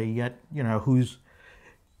anybody yet, you know, who's,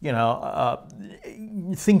 you know,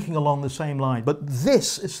 thinking along the same line. But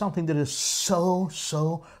this is something that is so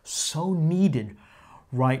needed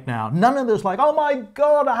right now. None of this like, oh my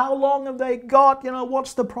God, how long have they got? You know,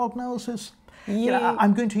 what's the prognosis? Yeah. You know,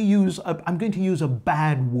 I'm going to use a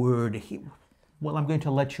bad word. Well, I'm going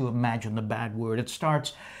to let you imagine the bad word. It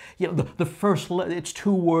starts, you know, the first, it's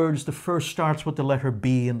 2 words. The first starts with the letter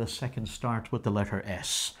B and the second starts with the letter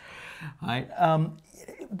S. Right?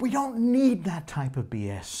 We don't need that type of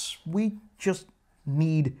BS. We just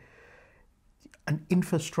need an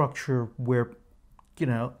infrastructure where, you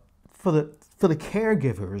know, for the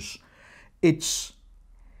caregivers, it's,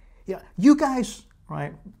 yeah, you guys,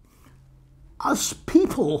 right? Us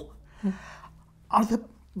people are the,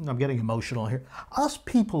 I'm getting emotional here. Us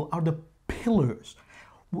people are the pillars.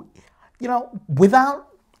 You know,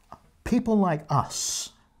 without people like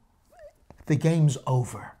us, the game's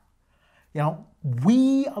over. You know,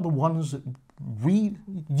 we are the ones that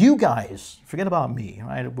you guys, forget about me,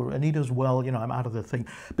 right? Anita's well, you know, I'm out of the thing.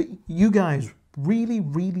 But you guys really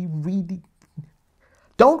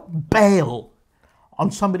don't bail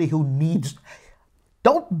on somebody who needs,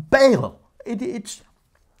 don't bail. It's,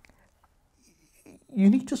 you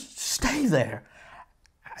need to stay there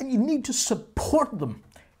and you need to support them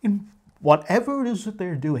in whatever it is that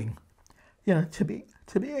they're doing, you know, to be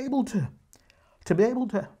able to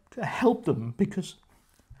help them, because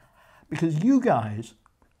you guys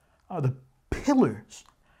are the pillars.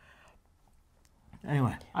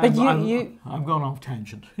 Anyway, But I've gone off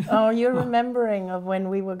tangent. Oh, you're remembering of when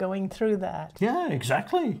we were going through that. Yeah,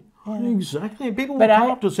 exactly. Yeah. Exactly. People But will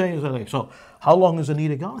come up to say, so how long has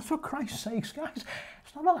Anita gone? For Christ's sakes, guys,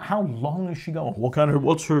 it's not about how long has she gone.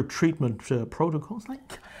 What's her treatment protocol? It's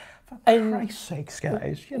like, for Christ's sakes,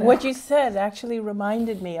 guys. You know. What you said actually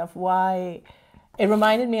reminded me of why. It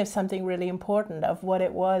reminded me of something really important, of what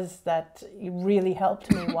it was that really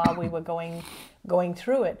helped me while we were going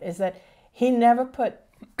through it. Is that he never put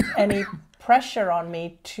any pressure on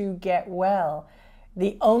me to get well.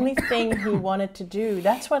 The only thing he wanted to do,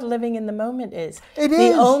 that's what living in the moment is.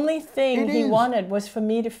 The only thing he wanted was for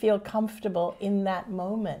me to feel comfortable in that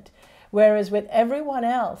moment. Whereas with everyone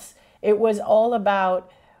else, it was all about,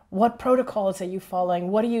 what protocols are you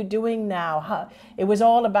following? What are you doing now? It was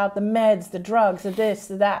all about the meds, the drugs, the this,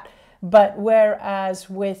 the that. But whereas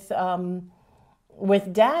with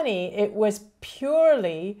Danny, it was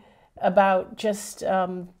purely about just...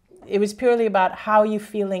 it was purely about how you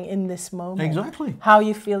feeling in this moment. Exactly. How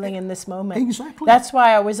you feeling in this moment. Exactly. That's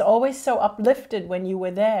why I was always so uplifted when you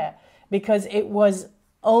were there, because it was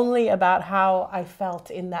only about how I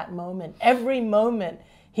felt in that moment. Every moment,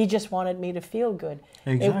 he just wanted me to feel good.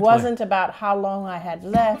 Exactly. It wasn't about how long I had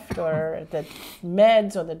left or the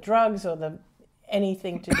meds or the drugs or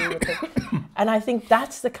anything to do with it. And I think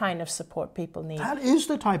that's the kind of support people need. That is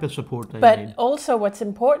the type of support they need. But also what's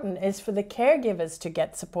important is for the caregivers to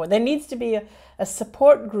get support. There needs to be a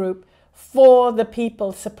support group for the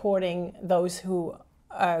people supporting those who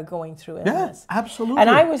are going through illness. Yeah, absolutely. And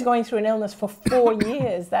I was going through an illness for 4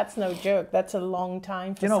 years. That's no joke. That's a long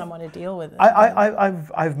time for someone to deal with it.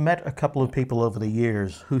 I've met a couple of people over the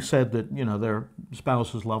years who said that, their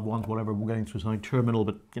spouses, loved ones, whatever, were going through something terminal,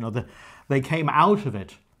 but, they came out of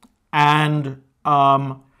it. And,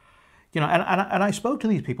 and I spoke to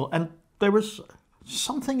these people, and there was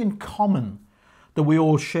something in common that we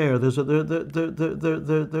all share. There's a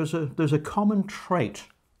common trait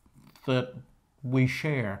that we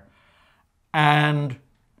share. And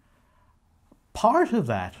part of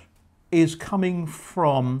that is coming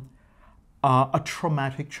from a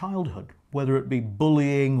traumatic childhood, whether it be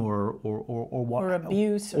bullying or what, or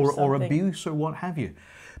abuse or abuse or what have you,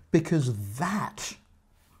 because that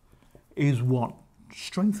is what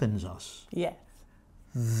strengthens us. Yes.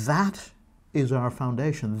 That is our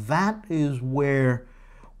foundation. That is where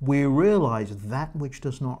we realize that which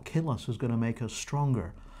does not kill us is going to make us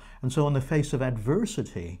stronger. And so in the face of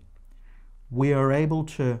adversity, we are able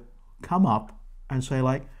to come up and say,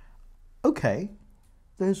 like, okay,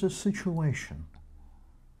 there's a situation.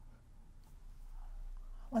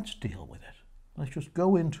 Let's deal with it. Let's just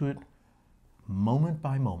go into it moment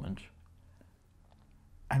by moment,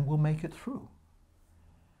 and we'll make it through.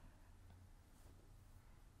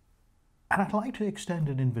 And I'd like to extend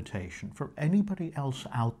an invitation for anybody else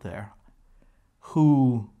out there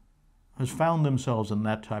who has found themselves in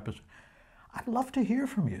that type of... I'd love to hear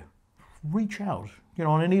from you. Reach out.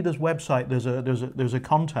 On Anita's website, there's a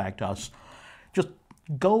contact us. Just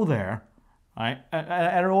go there, right?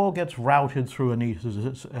 And it all gets routed through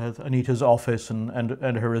Anita's office and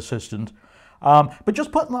her assistant. But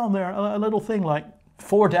just put on there a little thing like,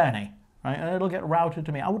 for Danny, right? And it'll get routed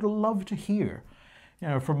to me. I would love to hear,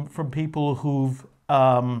 from people who've,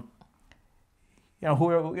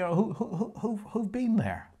 who've been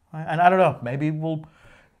there. Right? And I don't know, maybe we'll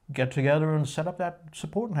get together and set up that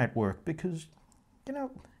support network, because,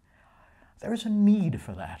 there is a need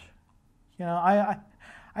for that.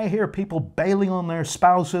 I hear people bailing on their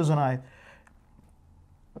spouses, and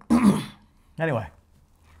Anyway,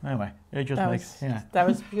 it just makes... That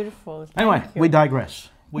was beautiful. Anyway, we digress.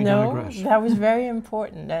 We digress. That was very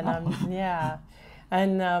important. And yeah.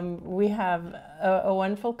 And we have a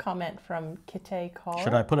wonderful comment from Kite Kaur.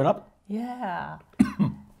 Should I put it up? Yeah.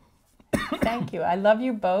 Thank you. I love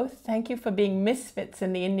you both. Thank you for being misfits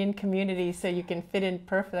in the Indian community so you can fit in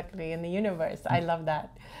perfectly in the universe. I love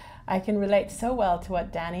that. I can relate so well to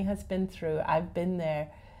what Danny has been through. I've been there.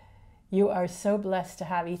 You are so blessed to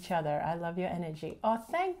have each other. I love your energy. Oh,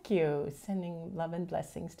 thank you. Sending love and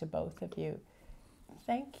blessings to both of you.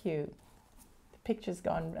 Thank you. The picture's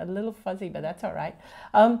gone a little fuzzy, but that's all right.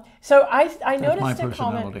 So I noticed a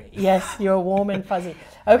comment. Yes, you're warm and fuzzy.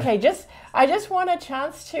 Okay, I just want a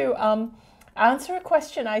chance to answer a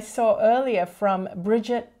question I saw earlier from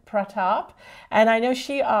Bridget Pratap. And I know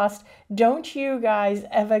she asked, don't you guys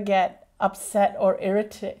ever get upset or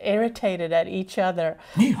irritated at each other.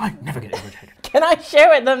 Me, I never get irritated. Can I share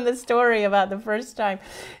with them the story about the first time?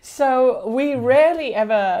 So we rarely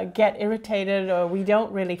ever get irritated, or we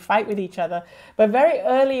don't really fight with each other. But very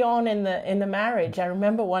early on in the marriage, I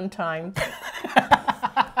remember one time.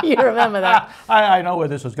 You remember that? I know where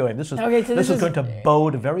this is going. This is Okay, so this this is going to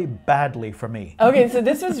bode very badly for me. Okay, so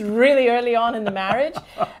this was really early on in the marriage,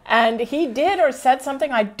 and he did or said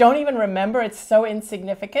something I don't even remember. It's so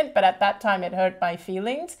insignificant, but at that time it hurt my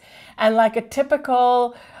feelings. And like a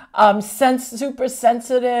typical super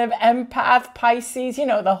sensitive empath, Pisces, you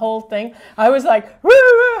know, the whole thing. I was like,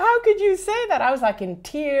 how could you say that? I was like in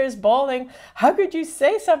tears, bawling. How could you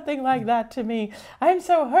say something like that to me? I'm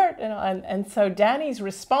so hurt. And so Danny's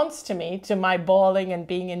response to me, to my bawling and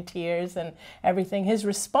being in tears and everything, his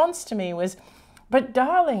response to me was, but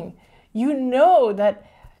darling, you know that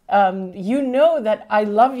I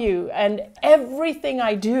love you, and everything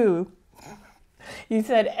I do, he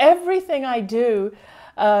said, everything I do,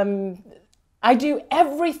 I do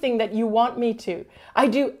everything that you want me to. I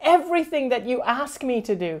do everything that you ask me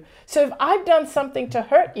to do. So if I've done something to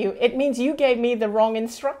hurt you, it means you gave me the wrong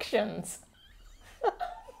instructions.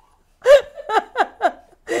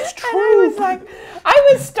 It's true. And I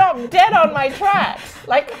was stopped dead on my tracks,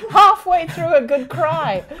 like halfway through a good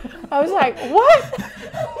cry. I was like, what?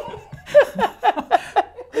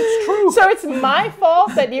 It's true. So it's my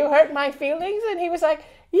fault that you hurt my feelings? And he was like,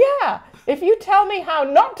 yeah, if you tell me how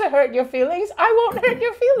not to hurt your feelings, I won't hurt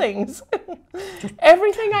your feelings.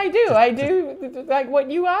 Everything I do like what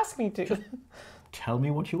you ask me to. Tell me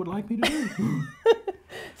what you would like me to do.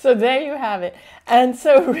 So there you have it. And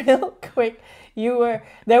so real quick,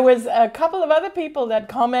 there was a couple of other people that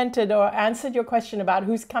commented or answered your question about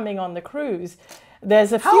who's coming on the cruise.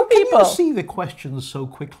 There's a few people. How can you see the questions so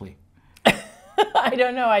quickly? I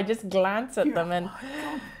don't know. I just glance at them, and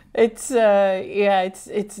it's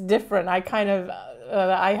it's different. I kind of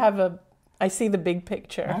I see the big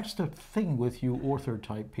picture. That's the thing with you author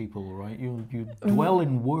type people, right? You dwell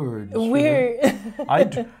in words.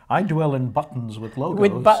 I dwell in buttons with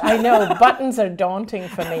logos. I know buttons are daunting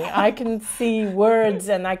for me. I can see words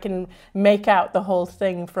and I can make out the whole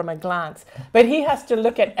thing from a glance. But he has to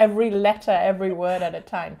look at every letter, every word at a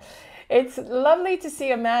time. It's lovely to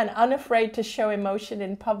see a man unafraid to show emotion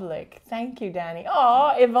in public. Thank you, Danny.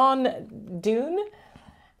 Oh, Yvonne Dune,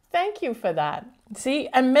 thank you for that. See,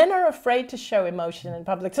 and men are afraid to show emotion in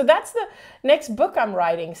public. So that's the next book I'm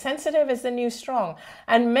writing. Sensitive is the new strong.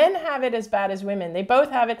 And men have it as bad as women. They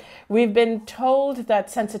both have it. We've been told that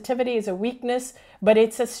sensitivity is a weakness, but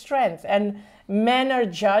it's a strength. And men are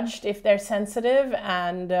judged if they're sensitive,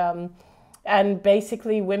 and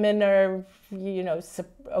basically women are,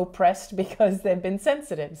 oppressed because they've been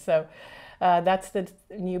sensitive. So that's the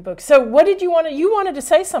new book. So what did you wanted to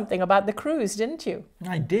say something about the cruise, didn't you?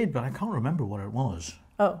 I did, but I can't remember what it was.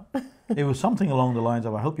 Oh. It was something along the lines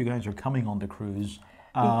of, I hope you guys are coming on the cruise.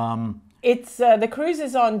 It's the cruise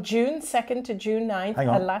is on June 2nd to June 9th,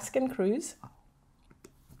 Alaskan cruise.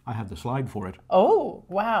 I have the slide for it. Oh,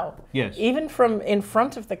 wow. Yes. Even from in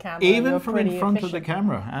front of the camera. Even from in front of the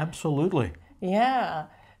camera, absolutely. Yeah.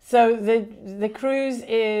 So the cruise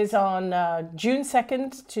is on June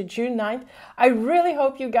 2nd to June 9th. I really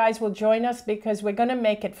hope you guys will join us, because we're going to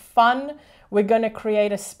make it fun. We're going to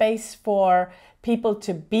create a space for people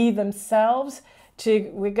to be themselves.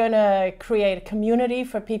 We're going to create a community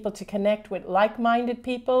for people to connect with like-minded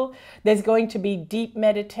people. There's going to be deep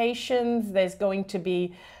meditations. There's going to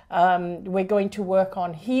be, we're going to work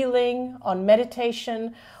on healing, on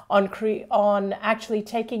meditation, on actually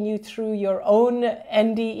taking you through your own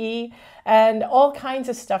NDE, and all kinds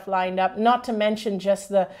of stuff lined up, not to mention just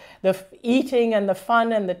the eating and the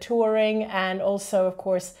fun and the touring, and also, of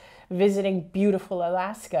course, visiting beautiful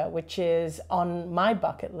Alaska, which is on my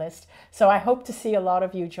bucket list. So I hope to see a lot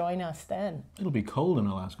of you join us then. It'll be cold in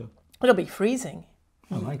Alaska. It'll be freezing.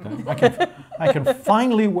 I like that. I can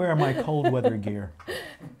finally wear my cold weather gear.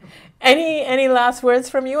 Any last words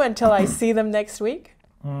from you until I see them next week?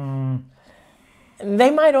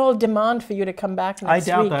 They might all demand for you to come back next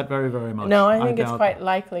week. I doubt that very, very much. No, I think it's quite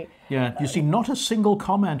likely. Yeah, you see, not a single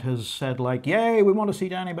comment has said like, yay, we want to see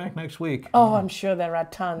Danny back next week. Oh, I'm sure there are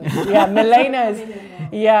tons. Yeah,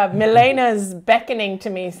 Milena's beckoning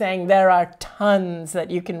to me, saying there are tons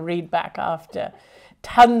that you can read back after.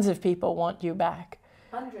 Tons of people want you back.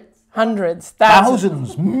 Hundreds,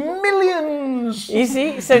 thousands, millions. You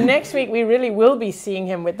see, so next week we really will be seeing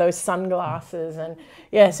him with those sunglasses, and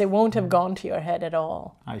yes, it won't have gone to your head at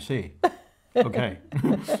all. I see. Okay.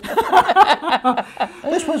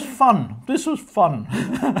 This was fun.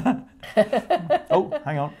 Oh,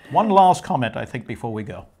 hang on. One last comment, I think, before we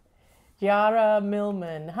go. Yara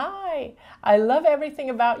Millman. Hi. I love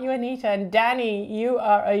everything about you, Anita. And Danny, you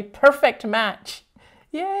are a perfect match.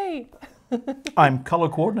 Yay. I'm color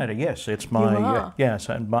coordinator. Yes, it's my You are. yes,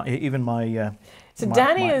 and even my. So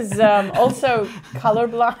Danny is also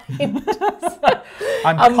colorblind.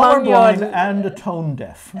 I'm among colorblind and tone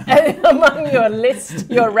deaf. among your list,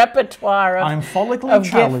 your repertoire of I'm follically of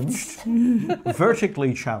challenged,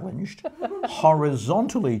 vertically challenged,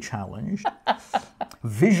 horizontally challenged,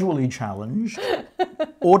 visually challenged,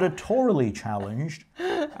 auditorily challenged,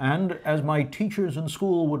 and as my teachers in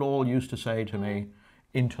school would all used to say to me,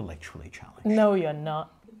 intellectually challenged. No, you're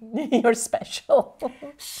not. You're special.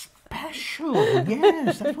 Special,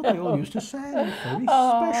 yes, that's what they all used to say. Very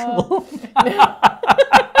special.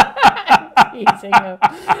 Teasing you.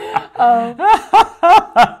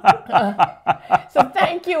 So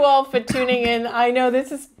thank you all for tuning in. I know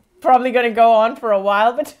this is probably going to go on for a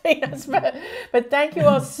while between us, but thank you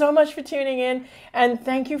all so much for tuning in, and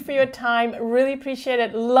thank you for your time. Really appreciate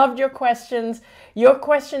it. Loved your questions. Your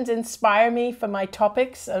questions inspire me for my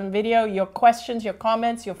topics and video. Your questions, your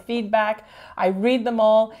comments, your feedback, I read them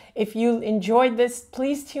all. If you enjoyed this,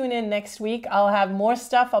 please tune in next week. I'll have more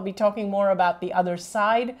stuff. I'll be talking more about the other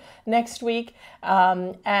side next week.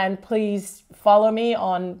 And please follow me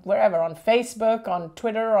on wherever, on Facebook, on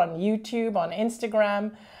Twitter, on YouTube, on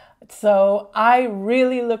Instagram. So I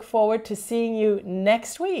really look forward to seeing you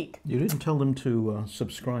next week. You didn't tell them to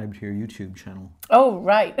subscribe to your YouTube channel. Oh,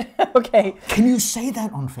 right. Okay. Can you say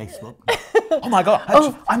that on Facebook? Oh my God!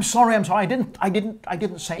 I'm sorry. I didn't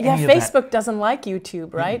say Yeah, any of that. Facebook doesn't like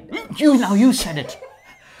YouTube, right? You said it.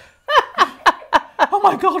 Oh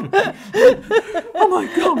my God! Oh my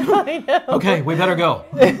God! I know. Okay, we better go.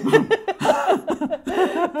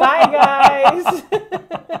 Bye, guys.